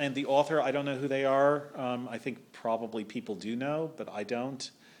Sodom and the author, I don't know who they are. I think probably people do know, but I don't.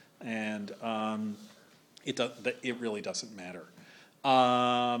 And it really doesn't matter.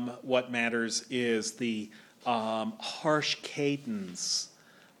 What matters is the harsh cadence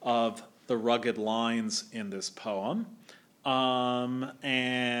of the rugged lines in this poem.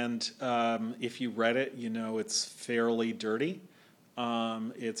 If you read it, you know it's fairly dirty.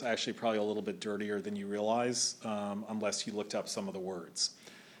 It's actually probably a little bit dirtier than you realize, unless you looked up some of the words.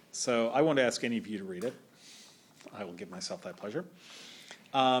 So I won't ask any of you to read it. I will give myself that pleasure.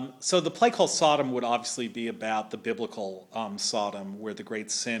 So the play called Sodom would obviously be about the biblical Sodom, where the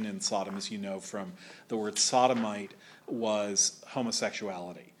great sin in Sodom, as you know from the word sodomite, was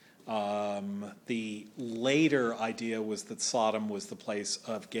homosexuality. The later idea was that Sodom was the place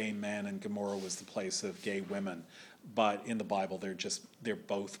of gay men and Gomorrah was the place of gay women. But in the Bible, they're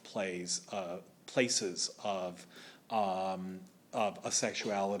both places of a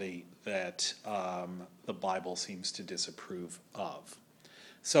sexuality that the Bible seems to disapprove of.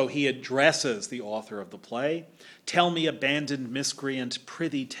 So he addresses the author of the play. Tell me, abandoned miscreant,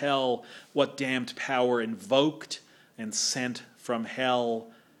 prithee tell what damned power invoked and sent from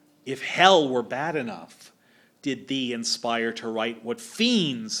hell. If hell were bad enough, did thee inspire to write what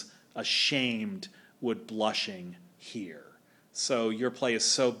fiends ashamed would blushing hear? So your play is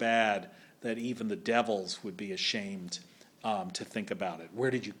so bad that even the devils would be ashamed to think about it. Where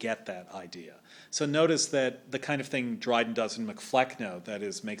did you get that idea? So notice that the kind of thing Dryden does in Macflecknoe, that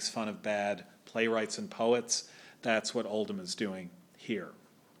is, makes fun of bad playwrights and poets, that's what Oldham is doing here.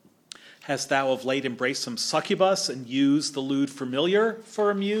 Hast thou of late embraced some succubus and used the lewd familiar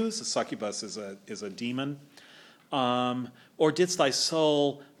for a muse? A succubus is a demon. Or didst thy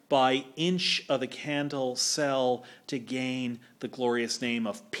soul by inch of the candle sell to gain the glorious name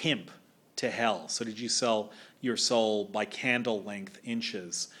of pimp to hell? So did you sell your soul by candle length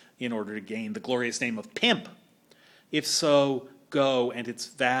inches in order to gain the glorious name of pimp? If so, go, and its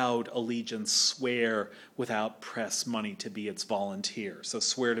vowed allegiance swear without press money to be its volunteer. So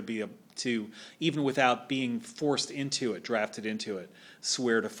swear to even without being forced into it, drafted into it,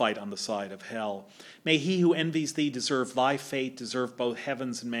 swear to fight on the side of hell. May he who envies thee deserve thy fate, deserve both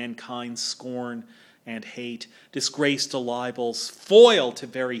heaven's and mankind's scorn and hate, disgrace to libels, foil to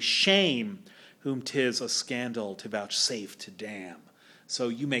very shame, whom 'tis a scandal to vouchsafe to damn. So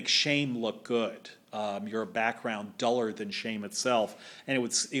you make shame look good. You're a background duller than shame itself, and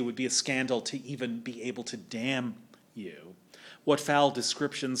it would be a scandal to even be able to damn you. What foul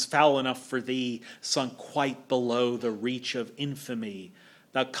descriptions, foul enough for thee, sunk quite below the reach of infamy.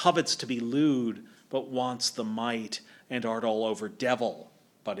 Thou covet'st to be lewd, but wants the might, and art all over devil,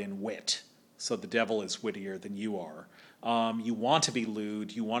 but in wit. So the devil is wittier than you are. You want to be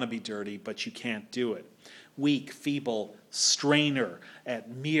lewd, you want to be dirty, but you can't do it. Weak, feeble, strainer at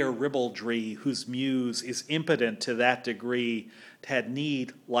mere ribaldry, whose muse is impotent to that degree, had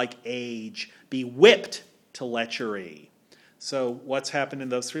need, like age, be whipped to lechery. So what's happened in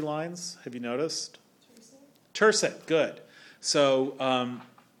those 3 lines? Have you noticed? Terse it, good. So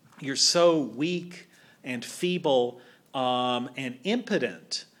you're so weak and feeble and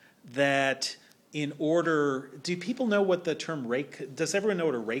impotent that in order, do people know what the term rake, does everyone know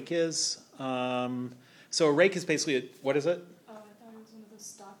what a rake is? So a rake is basically, what is it? Oh, I thought it was one of those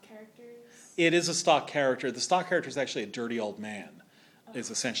stock characters. It is a stock character. The stock character is actually a dirty old man, is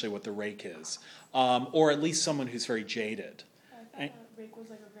essentially what the rake is. Or at least someone who's very jaded. I thought rake was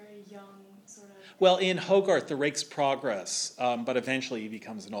like a very young sort of... Well, in Hogarth, the rake's progress, but eventually he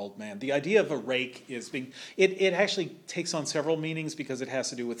becomes an old man. The idea of a rake is being... It actually takes on several meanings because it has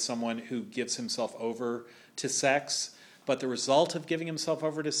to do with someone who gives himself over to sex. But the result of giving himself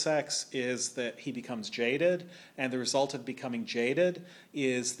over to sex is that he becomes jaded, and the result of becoming jaded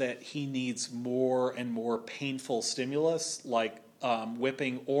is that he needs more and more painful stimulus, like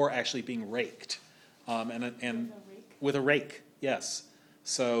whipping or actually being raked. And with a rake, yes.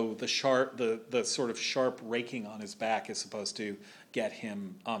 So the sort of sharp raking on his back is supposed to get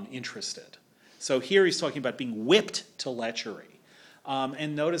him interested. So here he's talking about being whipped to lechery.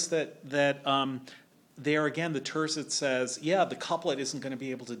 And notice that there again, the tercet says, yeah, the couplet isn't going to be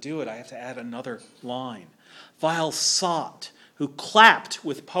able to do it. I have to add another line. Vile sot, who clapped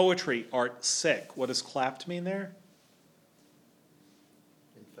with poetry art sick. What does clapped mean there?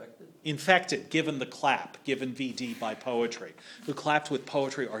 Infected, given the clap, given VD by poetry. Who clapped with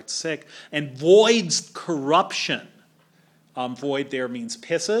poetry art sick, and voids corruption. Void there means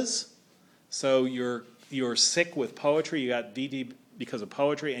pisses. So you're sick with poetry. You got VD because of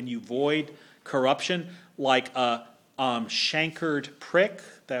poetry, and you void corruption, like a shankered prick.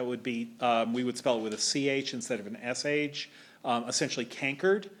 That would be, we would spell it with a CH instead of an SH, essentially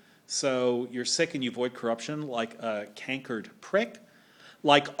cankered. So you're sick and you void corruption like a cankered prick.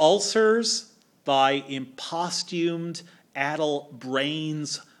 Like ulcers, thy impostumed addle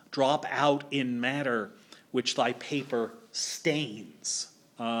brains drop out in matter, which thy paper stains.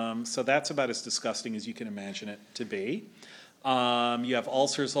 So that's about as disgusting as you can imagine it to be. You have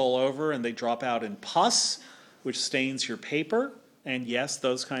ulcers all over, and they drop out in pus, which stains your paper. And yes,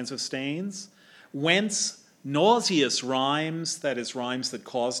 those kinds of stains. Whence nauseous rhymes, that is, rhymes that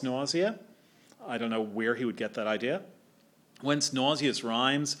cause nausea. I don't know where he would get that idea. Whence nauseous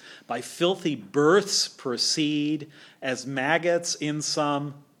rhymes by filthy births proceed, as maggots in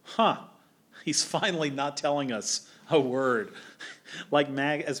some, he's finally not telling us a word, like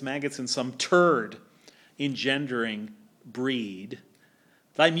as maggots in some turd engendering breed.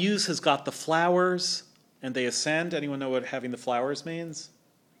 Thy muse has got the flowers, and they ascend. Anyone know what having the flowers means?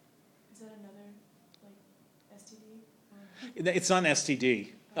 Is that another, like, STD? It's not an STD,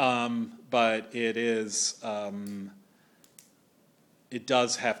 but it is... it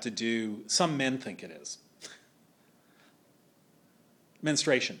does have to do, some men think it is.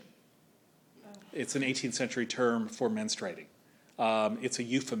 Menstruation. It's an 18th century term for menstruating. It's a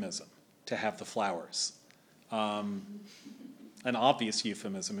euphemism to have the flowers. An obvious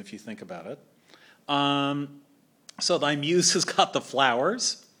euphemism if you think about it. So thy muse has got the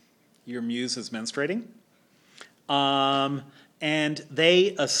flowers. Your muse is menstruating. And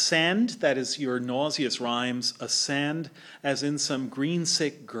they ascend, that is, your nauseous rhymes ascend, as in some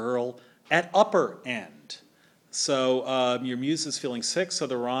green-sick girl at upper end. So your muse is feeling sick, so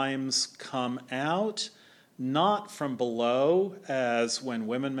the rhymes come out, not from below, as when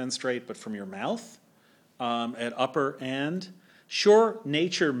women menstruate, but from your mouth, at upper end. Sure,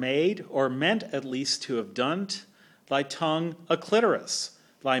 nature made, or meant at least to have done't, thy tongue a clitoris,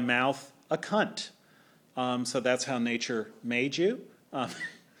 thy mouth a cunt. So that's how nature made you.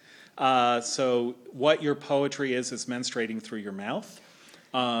 So what your poetry is menstruating through your mouth.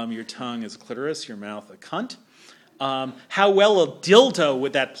 Your tongue is a clitoris, your mouth a cunt. How well a dildo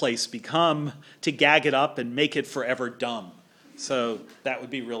would that place become to gag it up and make it forever dumb? So that would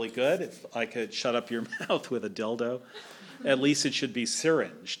be really good if I could shut up your mouth with a dildo. At least it should be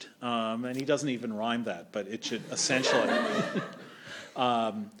syringed. And he doesn't even rhyme that, but it should essentially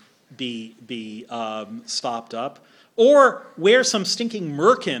be stopped up. Or wear some stinking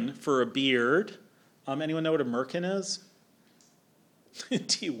merkin for a beard. Anyone know what a merkin is?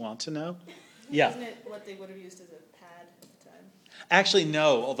 Do you want to know? Yeah. Isn't it what they would have used as a pad at the time? Actually,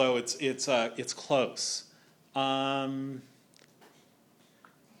 no. Although it's close. I'm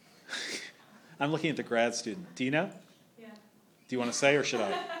looking at the grad student. Do you know? Yeah. Do you want to say, or should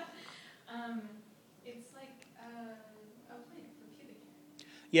I? It's like a plant for pubic hair.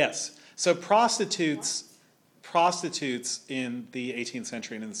 Yes. So prostitutes in the 18th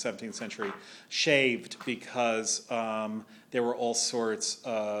century and in the 17th century shaved because there were all sorts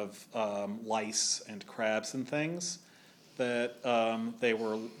of lice and crabs and things that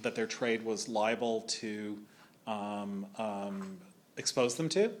that their trade was liable to expose them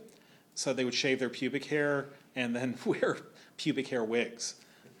to. So they would shave their pubic hair and then wear pubic hair wigs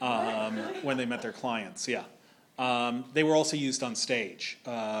when they met their clients. Yeah. They were also used on stage,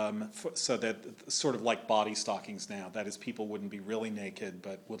 so that sort of like body stockings now. That is, people wouldn't be really naked,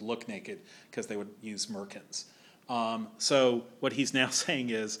 but would look naked because they would use merkins. So what he's now saying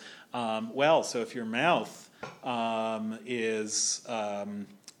is, so if your mouth is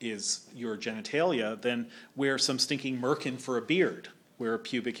your genitalia, then wear some stinking merkin for a beard. Wear a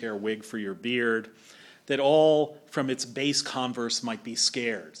pubic hair wig for your beard. That all from its base converse might be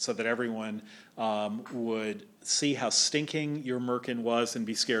scared, so that everyone would see how stinking your merkin was and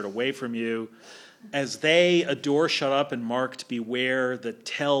be scared away from you. As they, a door shut up and marked, beware, that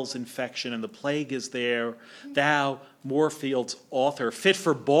tells infection and the plague is there. Thou, Moorfield's author, fit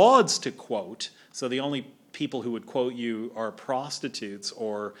for bawds to quote. So the only people who would quote you are prostitutes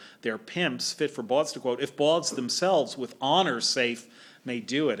or their pimps, fit for bawds to quote. If bawds themselves with honor safe may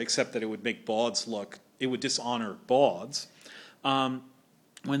do it, except that it would make bawds look, it would dishonor bawds.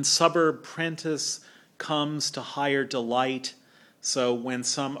 When suburb prentice comes to higher delight, so when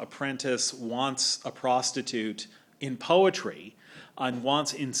some apprentice wants a prostitute in poetry and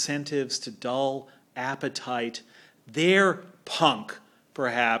wants incentives to dull appetite, there, punk,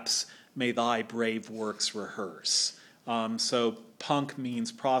 perhaps, may thy brave works rehearse. So punk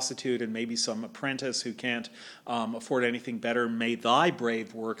means prostitute, and maybe some apprentice who can't afford anything better. May thy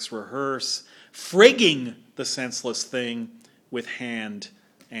brave works rehearse, frigging the senseless thing with hand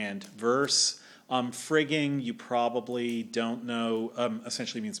and verse. Frigging, you probably don't know,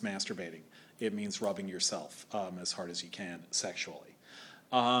 essentially means masturbating. It means rubbing yourself as hard as you can sexually.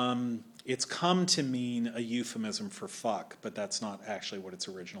 It's come to mean a euphemism for fuck, but that's not actually what its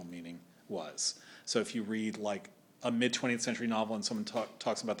original meaning was. So if you read like a mid-20th century novel and someone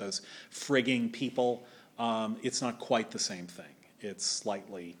talks about those frigging people, it's not quite the same thing. It's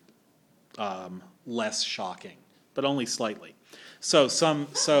slightly less shocking, but only slightly. So some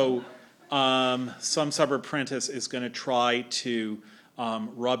suburb apprentice is going to try to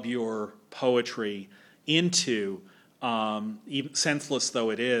rub your poetry into, even senseless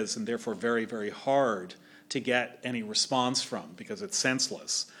though it is, and therefore very, very hard to get any response from because it's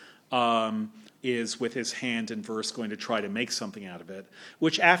senseless, is with his hand and verse going to try to make something out of it,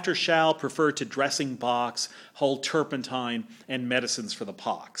 which after shall prefer to dressing box, hold turpentine, and medicines for the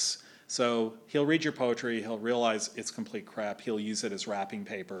pox. So he'll read your poetry, he'll realize it's complete crap, he'll use it as wrapping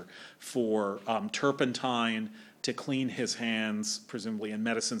paper for turpentine to clean his hands, presumably, and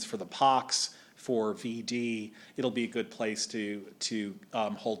medicines for the pox for VD. It'll be a good place to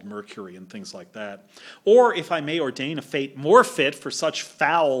hold mercury and things like that. Or, if I may ordain a fate more fit for such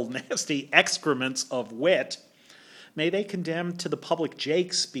foul, nasty excrements of wit, may they condemned to the public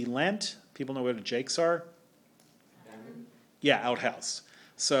jakes be lent. People know what a jakes are? Yeah, outhouse.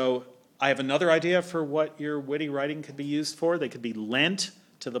 So I have another idea for what your witty writing could be used for. They could be lent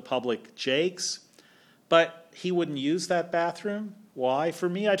to the public jakes. But he wouldn't use that bathroom. Why? For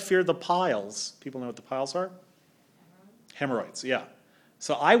me, I'd fear the piles. People know what the piles are? Hemorrhoids, yeah.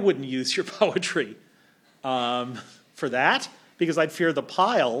 So I wouldn't use your poetry for that, because I'd fear the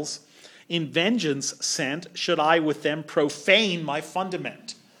piles. In vengeance sent, should I with them profane my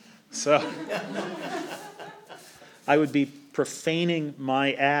fundament. So I would be profaning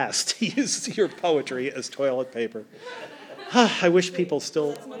my ass to use your poetry as toilet paper. I wish people still...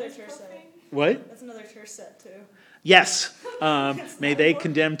 That's another terse set. What? That's another terse set, too. Yes. May they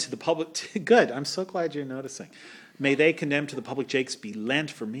condemn to the public. Good. I'm so glad you're noticing. May they condemn to the public jakes be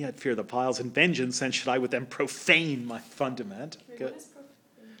lent. For me, I'd fear the piles and vengeance, and should I with them profane my fundament. Good.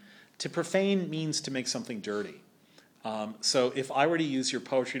 To profane means to make something dirty. So if I were to use your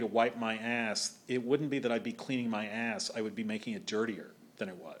poetry to wipe my ass, it wouldn't be that I'd be cleaning my ass. I would be making it dirtier than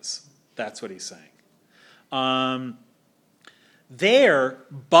it was. That's what he's saying. They're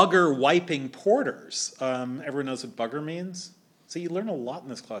bugger wiping porters. Everyone knows what bugger means? So you learn a lot in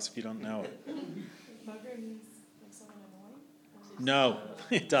this class if you don't know it. Bugger means like someone annoying? No,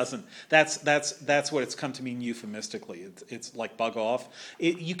 it doesn't. That's what it's come to mean euphemistically. It's like bug off.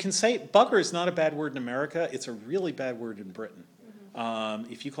 You can say bugger is not a bad word in America. It's a really bad word in Britain.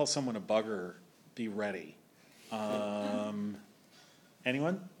 If you call someone a bugger, be ready. Anyone?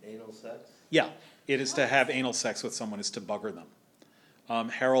 Anal sex? Yeah, it is to have anal sex with someone is to bugger them.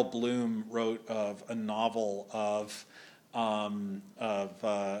 Harold Bloom wrote of a novel of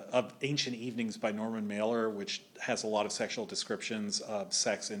Ancient Evenings by Norman Mailer, which has a lot of sexual descriptions of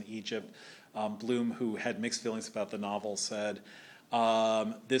sex in Egypt. Bloom, who had mixed feelings about the novel, said,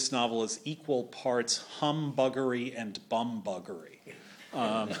 this novel is equal parts humbuggery and bumbuggery,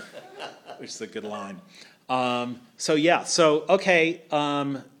 which is a good line.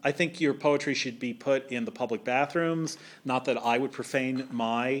 I think your poetry should be put in the public bathrooms. Not that I would profane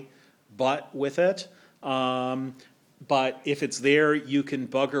my butt with it. But if it's there, you can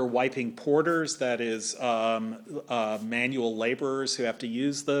bugger wiping porters, that is manual laborers who have to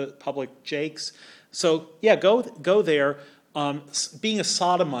use the public jakes. So yeah, go there. Being a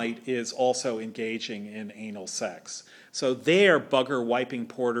sodomite is also engaging in anal sex. So they're bugger wiping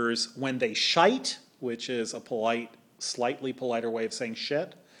porters when they shite, which is a polite, slightly politer way of saying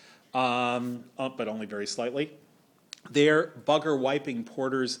shit, but only very slightly. They're bugger wiping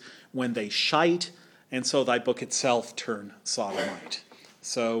porters when they shite, and so thy book itself turn sodomite.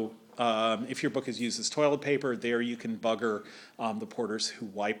 So if your book is used as toilet paper, there you can bugger the porters who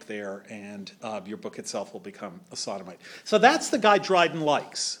wipe there, and your book itself will become a sodomite. So that's the guy Dryden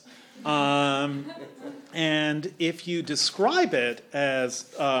likes. And if you describe it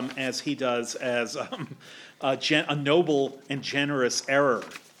as he does, as a noble and generous error,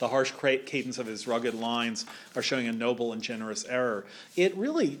 the harsh cadence of his rugged lines are showing a noble and generous error. It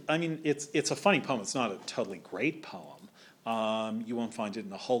really, it's a funny poem. It's not a totally great poem. You won't find it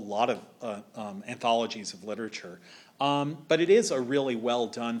in a whole lot of anthologies of literature. But it is a really well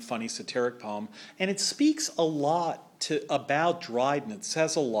done, funny, satiric poem, and it speaks a lot about Dryden. It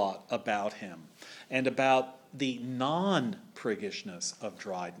says a lot about him and about the non-priggishness of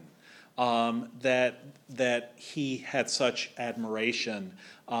Dryden, that he had such admiration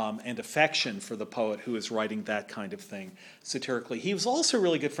and affection for the poet who is writing that kind of thing satirically. He was also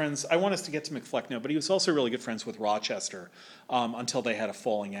really good friends. I want us to get to Macfleck now, but he was also really good friends with Rochester until they had a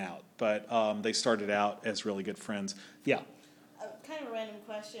falling out. But they started out as really good friends. Yeah. Kind of a random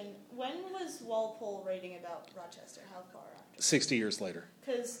question. When was Walpole writing about Rochester? How far after? 60 years later.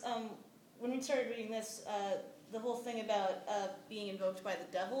 Because when we started reading this, the whole thing about being invoked by the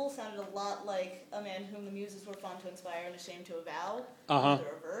devil sounded a lot like a man whom the muses were fond to inspire and ashamed to avow. The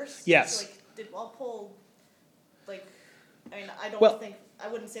reverse. Yes. So, did Walpole, I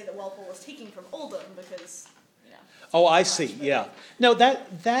wouldn't say that Walpole was taking from Oldham because, Oh, I see. Yeah. No,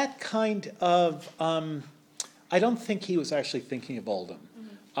 that kind of. I don't think he was actually thinking of Oldham,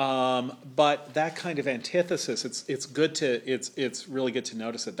 but that kind of antithesis. It's really good to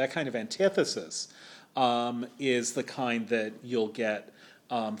notice it. That kind of antithesis is the kind that you'll get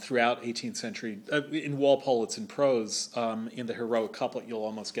throughout 18th century. In Walpole, it's in prose. In the heroic couplet, you'll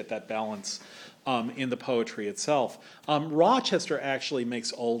almost get that balance in the poetry itself. Rochester actually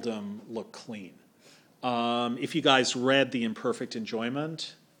makes Oldham look clean. If you guys read The Imperfect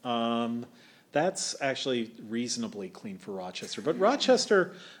Enjoyment, that's actually reasonably clean for Rochester. But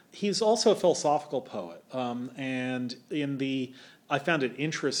Rochester, he's also a philosophical poet. And I found it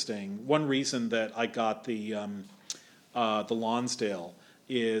interesting. One reason that I got the Lonsdale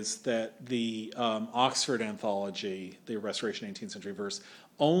is that the Oxford anthology, the Restoration 18th Century Verse,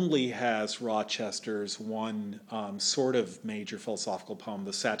 only has Rochester's one sort of major philosophical poem,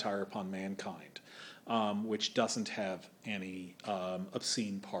 the Satire Upon Mankind, which doesn't have any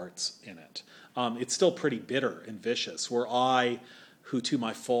obscene parts in it. It's still pretty bitter and vicious, where I, who to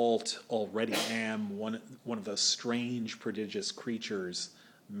my fault already am one of those strange, prodigious creatures,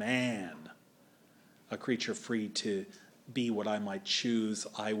 man, a creature free to be what I might choose,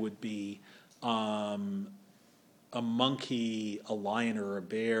 I would be a monkey, a lion, or a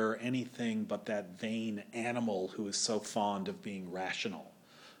bear, anything but that vain animal who is so fond of being rational.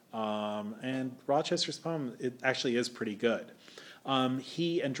 And Rochester's poem, it actually is pretty good.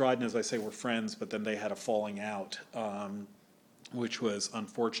 He and Dryden, as I say, were friends, but then they had a falling out, which was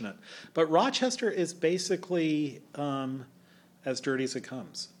unfortunate. But Rochester is basically as dirty as it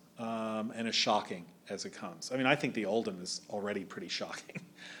comes, and as shocking as it comes. I mean, I think the Oldham is already pretty shocking,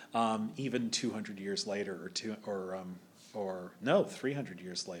 even 200 years later, or 300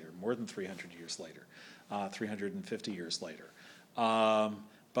 years later, more than 300 years later, 350 years later.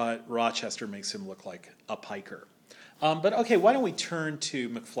 But Rochester makes him look like a piker. But okay, why don't we turn to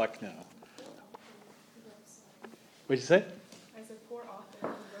Macfleck now? What'd you say? I said, poor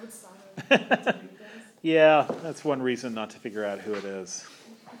author, he wrote Sodom. Yeah, that's one reason not to figure out who it is.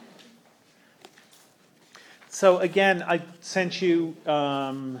 So again, I sent you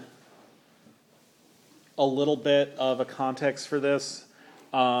a little bit of a context for this,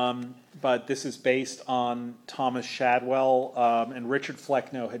 but this is based on Thomas Shadwell, and Richard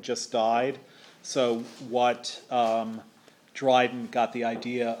Flecknoe had just died. So what Dryden got the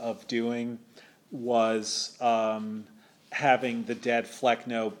idea of doing was having the dead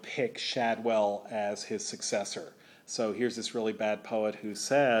Flecknoe pick Shadwell as his successor. So here's this really bad poet who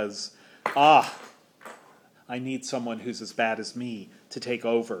says, I need someone who's as bad as me to take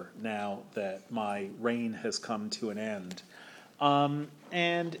over now that my reign has come to an end.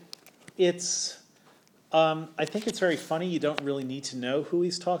 And it's, I think it's very funny. You don't really need to know who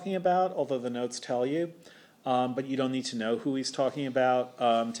he's talking about, although the notes tell you. But you don't need to know who he's talking about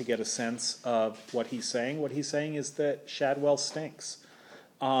to get a sense of what he's saying. What he's saying is that Shadwell stinks.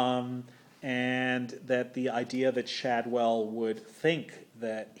 And that the idea that Shadwell would think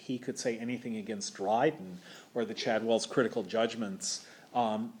that he could say anything against Dryden, or that Shadwell's critical judgments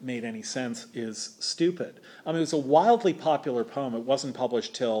made any sense, is stupid. It was a wildly popular poem. It wasn't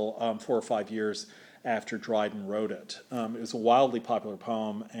published till 4 or 5 years after Dryden wrote it. It was a wildly popular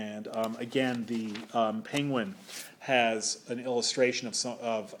poem, and again, the Penguin has an illustration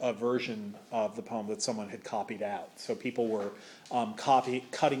of a version of the poem that someone had copied out. So people were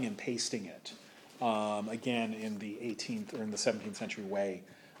cutting and pasting it, again, in the 18th or in the 17th century way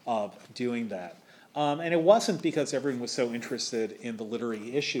of doing that. And it wasn't because everyone was so interested in the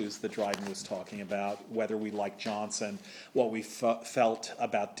literary issues that Dryden was talking about, whether we liked Johnson, what we felt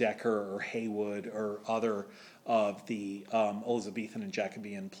about Dekker or Heywood or other of the Elizabethan and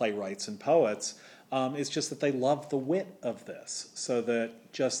Jacobean playwrights and poets. It's just that they loved the wit of this, so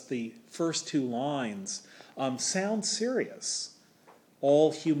that just the first 2 lines sound serious.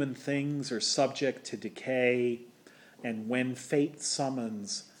 All human things are subject to decay, and when fate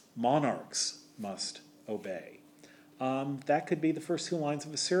summons, monarchs must obey. That could be the first 2 lines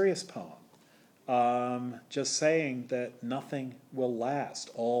of a serious poem. Just saying that nothing will last.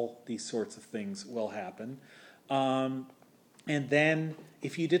 All these sorts of things will happen. And then,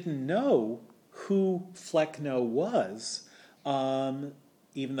 if you didn't know who Flecknoe was,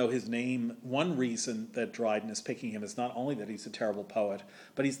 even though his name, one reason that Dryden is picking him is not only that he's a terrible poet,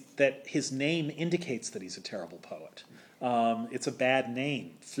 but that his name indicates that he's a terrible poet. It's a bad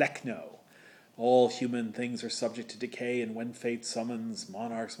name, Flecknoe. All human things are subject to decay, and when fate summons,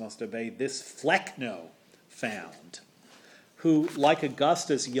 monarchs must obey. This Flecknoe found, who, like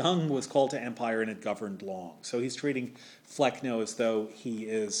Augustus, young was called to empire and had governed long. So he's treating Flecknoe as though he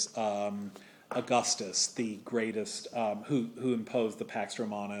is Augustus, the greatest, who imposed the Pax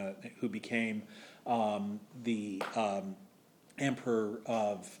Romana, who became the emperor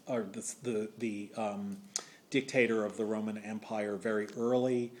of, or the dictator of the Roman Empire very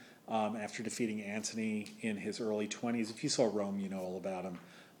early, after defeating Antony in his early 20s. If you saw Rome, you know all about him,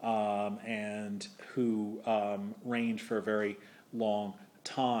 and who reigned for a very long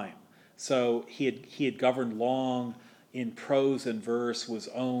time. So he had governed long in prose and verse, was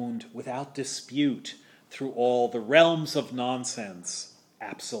owned without dispute through all the realms of nonsense,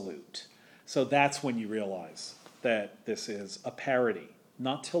 absolute. So that's when you realize that this is a parody,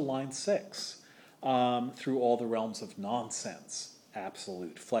 not till line 6, through all the realms of nonsense,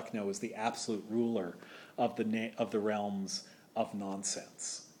 absolute. Flecknoe is the absolute ruler of the realms of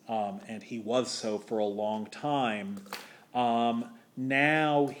nonsense, and he was so for a long time.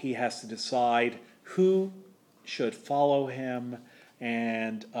 Now he has to decide who should follow him,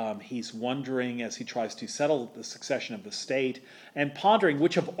 and he's wondering as he tries to settle the succession of the state, and pondering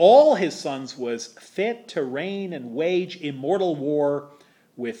which of all his sons was fit to reign and wage immortal war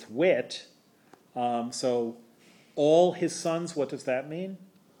with wit. So all his sons, what does that mean?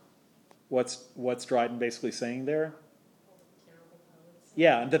 What's Dryden basically saying there?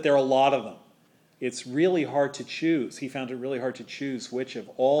 Yeah, and that there are a lot of them. It's really hard to choose. He found it really hard to choose which of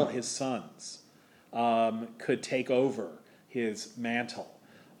all his sons could take over his mantle.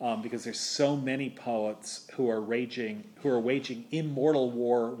 because there's so many poets who are waging immortal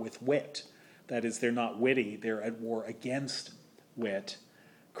war with wit. That is, they're not witty, they're at war against wit.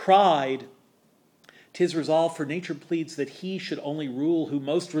 Cried, "'Tis resolved, for nature pleads that he should only rule who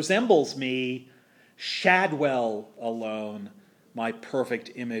most resembles me. Shadwell alone my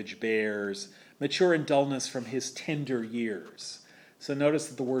perfect image bears, mature in dullness from his tender years." So notice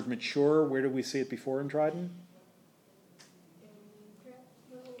that the word mature, where did we see it before in Dryden?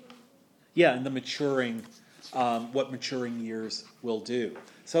 Yeah, in the maturing, what maturing years will do.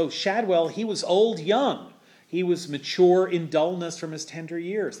 So Shadwell, he was old young. He was mature in dullness from his tender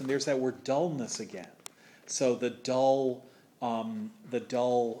years. And there's that word dullness again. So the dull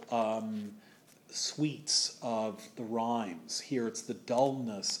sweets of the rhymes. Here it's the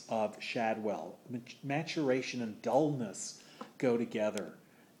dullness of Shadwell. Maturation and dullness go together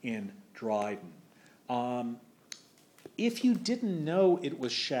in Dryden. If you didn't know it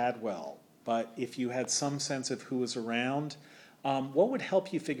was Shadwell, but if you had some sense of who was around, what would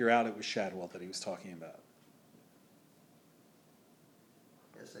help you figure out it was Shadwell that he was talking about?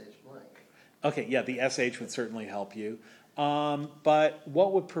 S.H. blank. Okay, yeah, the SH would certainly help you. But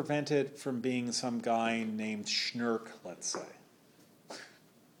what would prevent it from being some guy named Schnurk, let's say?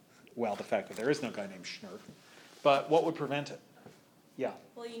 Well, the fact that there is no guy named Schnurk. But what would prevent it? Yeah.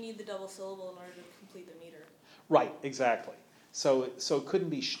 Well, you need the double syllable in order to complete the meter. Right, exactly. So it couldn't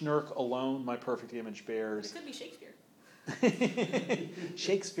be Schnurk alone, my perfect image bears. It could be Shakespeare.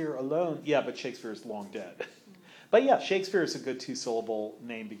 Shakespeare alone. Yeah, but Shakespeare is long dead. But yeah, Shakespeare is a good two-syllable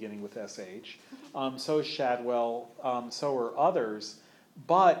name beginning with SH. So is Shadwell. So are others.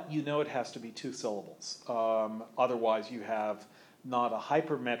 But you know it has to be two syllables. Otherwise you have not a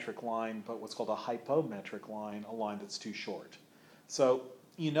hypermetric line, but what's called a hypometric line, a line that's too short. So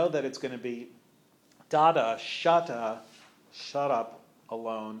you know that it's going to be Dada, shut up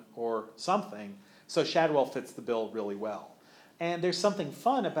alone, or something. So Shadwell fits the bill really well. And there's something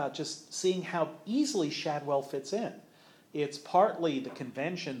fun about just seeing how easily Shadwell fits in. It's partly the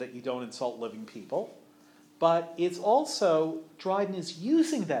convention that you don't insult living people, but it's also Dryden is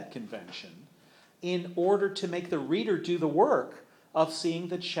using that convention in order to make the reader do the work of seeing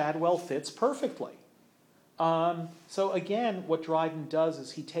that Shadwell fits perfectly. So again, what Dryden does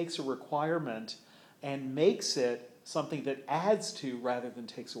is he takes a requirement and makes it something that adds to rather than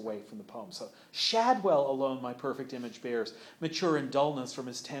takes away from the poem. So Shadwell alone my perfect image bears, mature in dullness from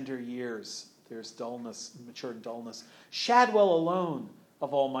his tender years. There's dullness, mature in dullness. Shadwell alone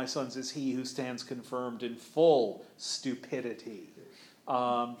of all my sons is he who stands confirmed in full stupidity.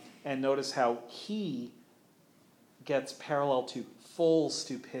 And notice how he gets parallel to full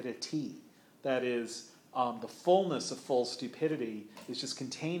stupidity. That is, the fullness of full stupidity is just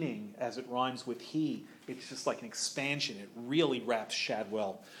containing, as it rhymes with he, it's just like an expansion. It really wraps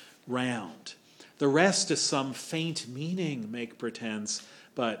Shadwell round. The rest to some faint meaning make pretense,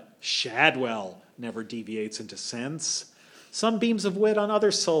 but Shadwell never deviates into sense. Some beams of wit on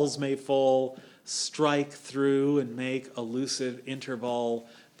other souls may fall, strike through and make a lucid interval,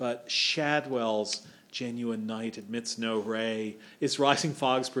 but Shadwell's genuine night admits no ray. His rising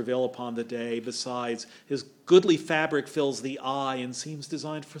fogs prevail upon the day. Besides, his goodly fabric fills the eye and seems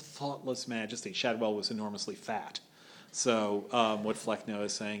designed for thoughtless majesty. Shadwell was enormously fat. So what Flecknoe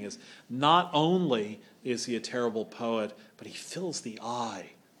is saying is, not only is he a terrible poet, but he fills the eye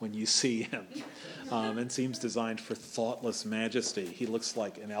when you see him, and seems designed for thoughtless majesty. He looks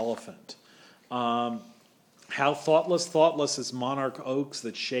like an elephant. How thoughtless as monarch oaks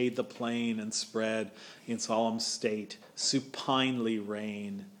that shade the plain and spread in solemn state, supinely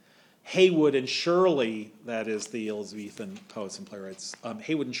reign. Haywood and Shirley, that is the Elizabethan poets and playwrights,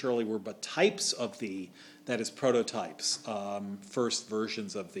 Haywood and Shirley were but types of thee, that is prototypes, first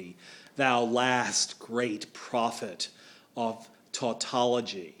versions of thee, thou last great prophet of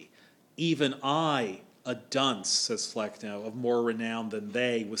tautology. Even I, a dunce, says Flecknoe, of more renown than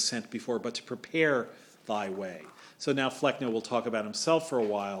they, was sent before, but to prepare thy way. So now Flecknoe will talk about himself for a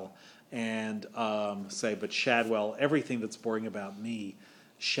while and say, but Shadwell, everything that's boring about me,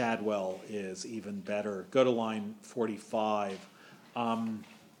 Shadwell is even better. Go to line 45.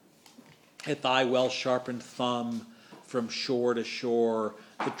 At thy well-sharpened thumb, from shore to shore,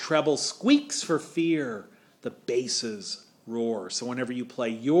 the treble squeaks for fear, the basses roar. So whenever you play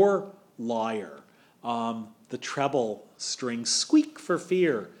your lyre, the treble strings squeak for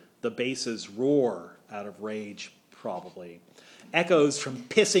fear, the basses roar out of rage, probably. Echoes from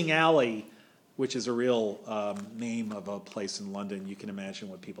Pissing Alley, which is a real name of a place in London. You can imagine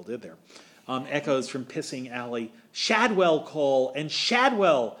what people did there. Echoes from Pissing Alley, Shadwell call, and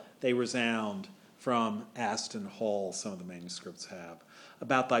Shadwell they resound from Aston Hall, some of the manuscripts have.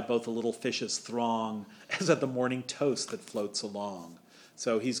 about thy boat the little fishes throng, as at the morning toast that floats along.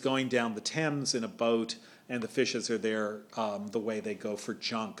 So he's going down the Thames in a boat, and the fishes are there the way they go for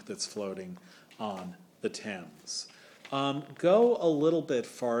junk that's floating on the Thames. Go a little bit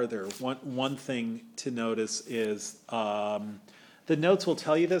farther. One thing to notice is the notes will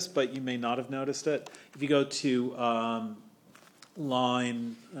tell you this, but you may not have noticed it. If you go to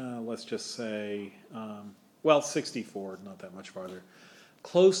line, let's just say, 64, not that much farther.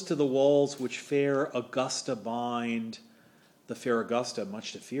 Close to the walls which fair Augusta bind, the fair Augusta,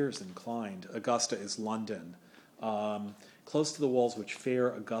 much to fears inclined. Augusta is London. Close to the walls which fair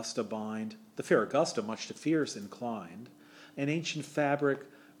Augusta bind, the fair Augusta, much to fears inclined. An ancient fabric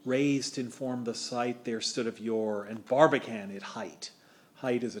raised in form the site there stood of yore, and Barbican it hight.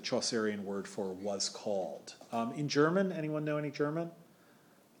 Hight is a Chaucerian word for was called. In German, anyone know any German?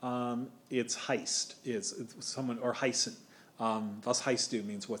 It's heist, it's someone, or heißen. Was heißt du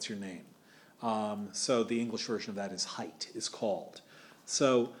means what's your name. So the English version of that is height, is called.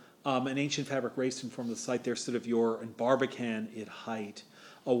 So an ancient fabric raised in form of the site there stood of yore, and Barbican it hight.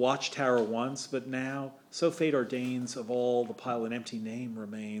 A watchtower once, but now, so fate ordains, of all the pile an empty name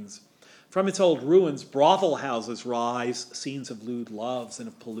remains. From its old ruins brothel houses rise, scenes of lewd loves and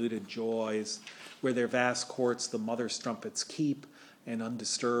of polluted joys, where their vast courts the mother strumpets keep, and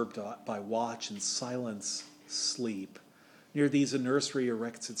undisturbed by watch and silence sleep. Near these a nursery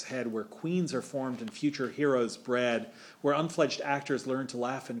erects its head, where queens are formed and future heroes bred, where unfledged actors learn to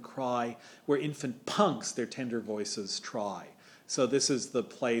laugh and cry, where infant punks their tender voices try. So this is the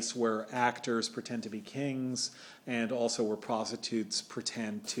place where actors pretend to be kings, and also where prostitutes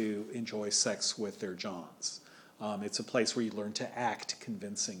pretend to enjoy sex with their johns. It's a place where you learn to act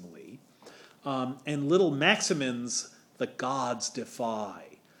convincingly. And little Maximins the gods defy.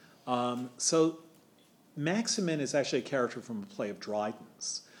 So Maximin is actually a character from a play of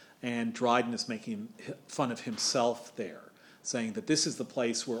Dryden's, and Dryden is making fun of himself there, saying that this is the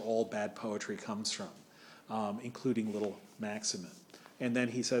place where all bad poetry comes from, including little Maximin. And then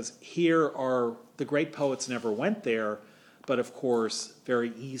he says, here are the great poets never went there, but of course,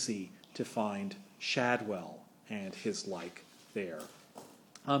 very easy to find Shadwell and his like there.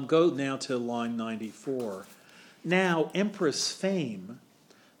 Go now to line 94. Now, Empress Fame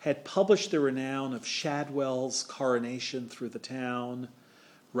had published the renown of Shadwell's coronation through the town.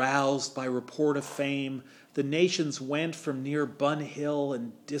 Roused by report of fame, the nations went from near Bun Hill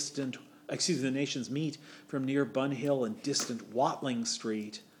and distant, the nations meet from near Bun Hill and distant Watling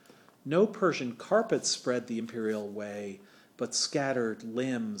Street. No Persian carpets spread the imperial way, but scattered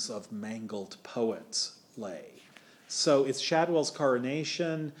limbs of mangled poets lay. So it's Shadwell's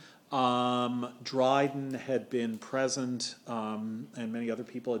coronation. Dryden had been present, and many other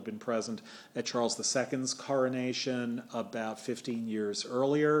people had been present at Charles II's coronation about 15 years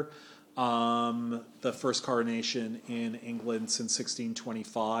earlier. The first coronation in England since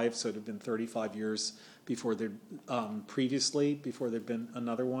 1625, so it had been 35 years before previously, before there'd been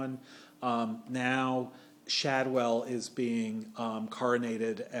another one. Now Shadwell is being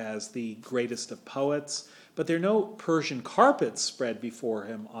coronated as the greatest of poets, but there are no Persian carpets spread before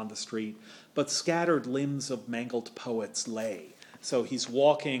him on the street, but scattered limbs of mangled poets lay. So he's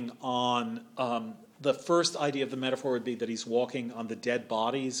walking on, the first idea of the metaphor would be that he's walking on the dead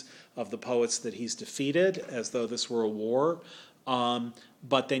bodies of the poets that he's defeated, as though this were a war.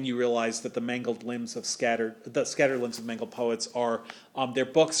 But then you realize that the scattered limbs of mangled poets are, their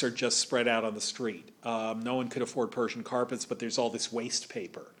books are just spread out on the street. No one could afford Persian carpets, but there's all this waste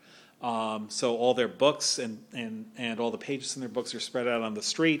paper. So all their books and all the pages in their books are spread out on the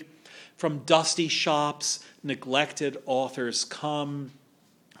street. From dusty shops, neglected authors come,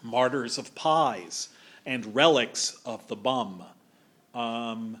 martyrs of pies and relics of the bum.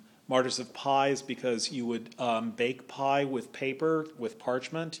 Martyrs of pies because you would bake pie with paper, with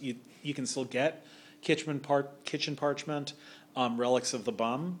parchment. You can still get kitchen parchment. Relics of the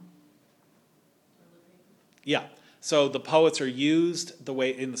bum. Yeah. So the poets are used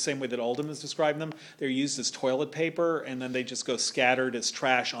in the same way that Oldham has described them. They're used as toilet paper, and then they just go scattered as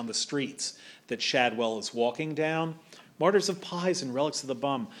trash on the streets that Shadwell is walking down. Martyrs of pies and relics of the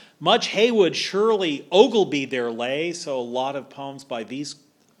bum. Much Heywood, surely Ogleby there lay. So a lot of poems by these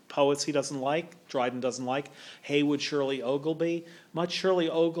poets he doesn't like, Dryden doesn't like. Heywood, surely Ogleby. Much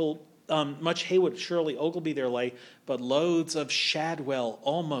Heywood, surely Ogleby there lay, but loads of Shadwell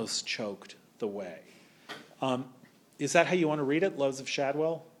almost choked the way. Is that how you want to read it, loads of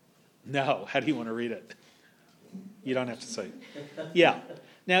Shadwell? No. How do you want to read it? You don't have to say. Yeah.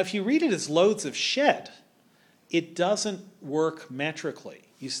 Now, if you read it as loads of shed, it doesn't work metrically.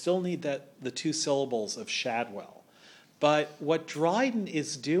 You still need the two syllables of Shadwell. But what Dryden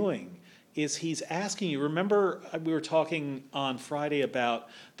is doing is he's asking you, remember we were talking on Friday about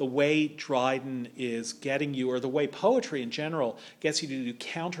the way Dryden is getting you, or the way poetry in general gets you to do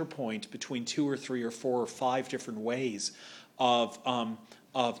counterpoint between 2 or 3 or 4 or 5 different ways of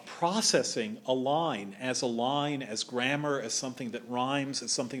processing a line, as grammar, as something that rhymes,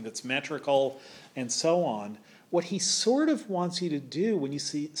 as something that's metrical, and so on. What he sort of wants you to do when you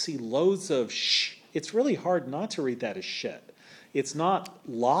see loads of sh, it's really hard not to read that as shit. It's not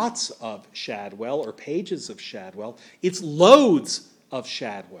lots of Shadwell or pages of Shadwell. It's loads of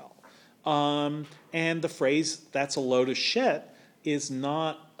Shadwell. And the phrase, that's a load of shit, is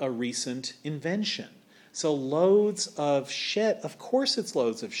not a recent invention. So loads of shit, of course it's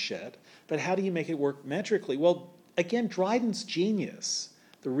loads of shit, but how do you make it work metrically? Well, again, Dryden's genius,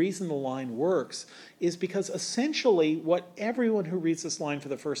 the reason the line works, is because essentially what everyone who reads this line for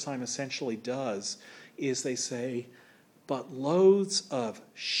the first time essentially does is they say, but loads of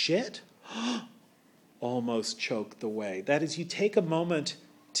shit almost choke the way. That is, you take a moment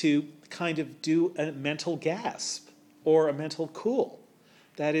to kind of do a mental gasp or a mental cool.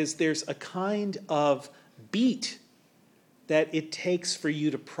 That is, there's a kind of beat that it takes for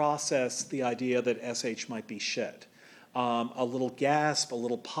you to process the idea that SH might be shit. A little gasp, a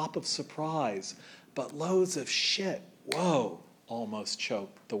little pop of surprise, but loads of shit, whoa, almost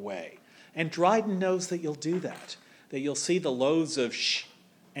choke the way. And Dryden knows that you'll do that you'll see the loads of sh,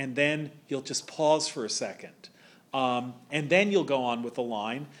 and then you'll just pause for a second. And then you'll go on with the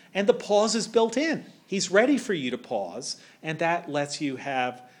line, and the pause is built in. He's ready for you to pause, and that lets you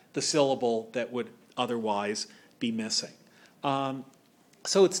have the syllable that would otherwise be missing.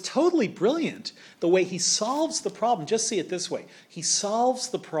 So it's totally brilliant the way he solves the problem. Just see it this way. He solves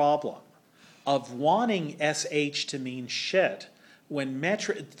the problem of wanting SH to mean shit when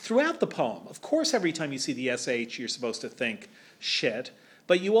throughout the poem. Of course, every time you see the SH, you're supposed to think shit.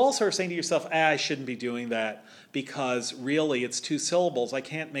 But you also are saying to yourself, I shouldn't be doing that because really it's 2 syllables. I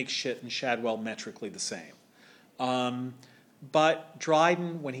can't make shit and Shadwell metrically the same. But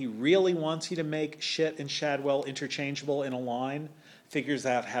Dryden, when he really wants you to make shit and Shadwell interchangeable in a line, figures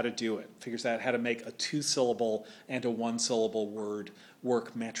out how to do it, figures out how to make a 2-syllable and a 1-syllable word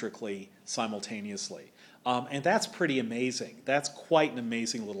work metrically simultaneously. And that's pretty amazing. That's quite an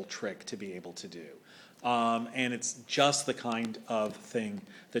amazing little trick to be able to do. And it's just the kind of thing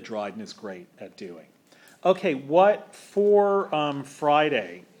that Dryden is great at doing. Okay, what for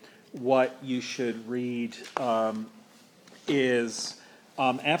Friday, what you should read is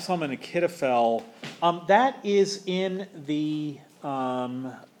Absalom and Achitophel. That is in the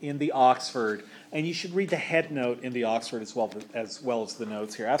Oxford, and you should read the head note in the Oxford as well as the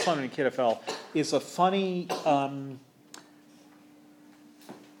notes here. Absalom and Achitophel is a funny,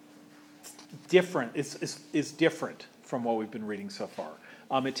 different. Is different from what we've been reading so far.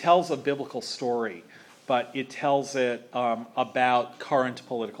 It tells a biblical story, but it tells it about current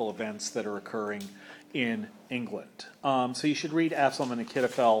political events that are occurring in England. So you should read Absalom and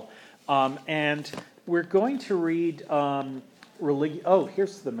Achitophel, and we're going to read.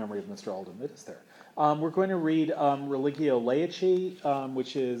 Here's the memory of Mr. Oldham. It is there. We're going to read Religio Laici,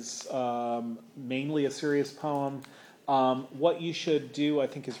 which is mainly a serious poem. What you should do, I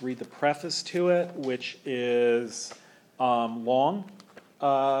think, is read the preface to it, which is long.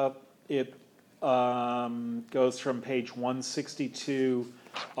 It goes from page 162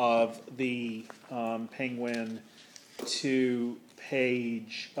 of the Penguin to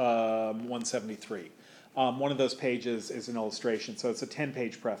page 173. One of those pages is an illustration, so it's a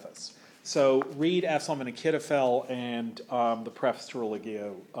 10-page preface. So read Absalom and Achitophel and the preface to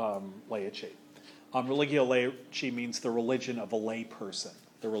Religio Laici. Religio Laici means the religion of a lay person,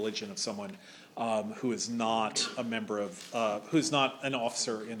 the religion of someone who is not a member of, who's not an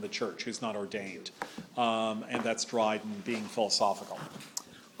officer in the church, who's not ordained. And that's Dryden being philosophical.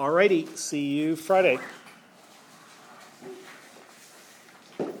 Alrighty, see you Friday.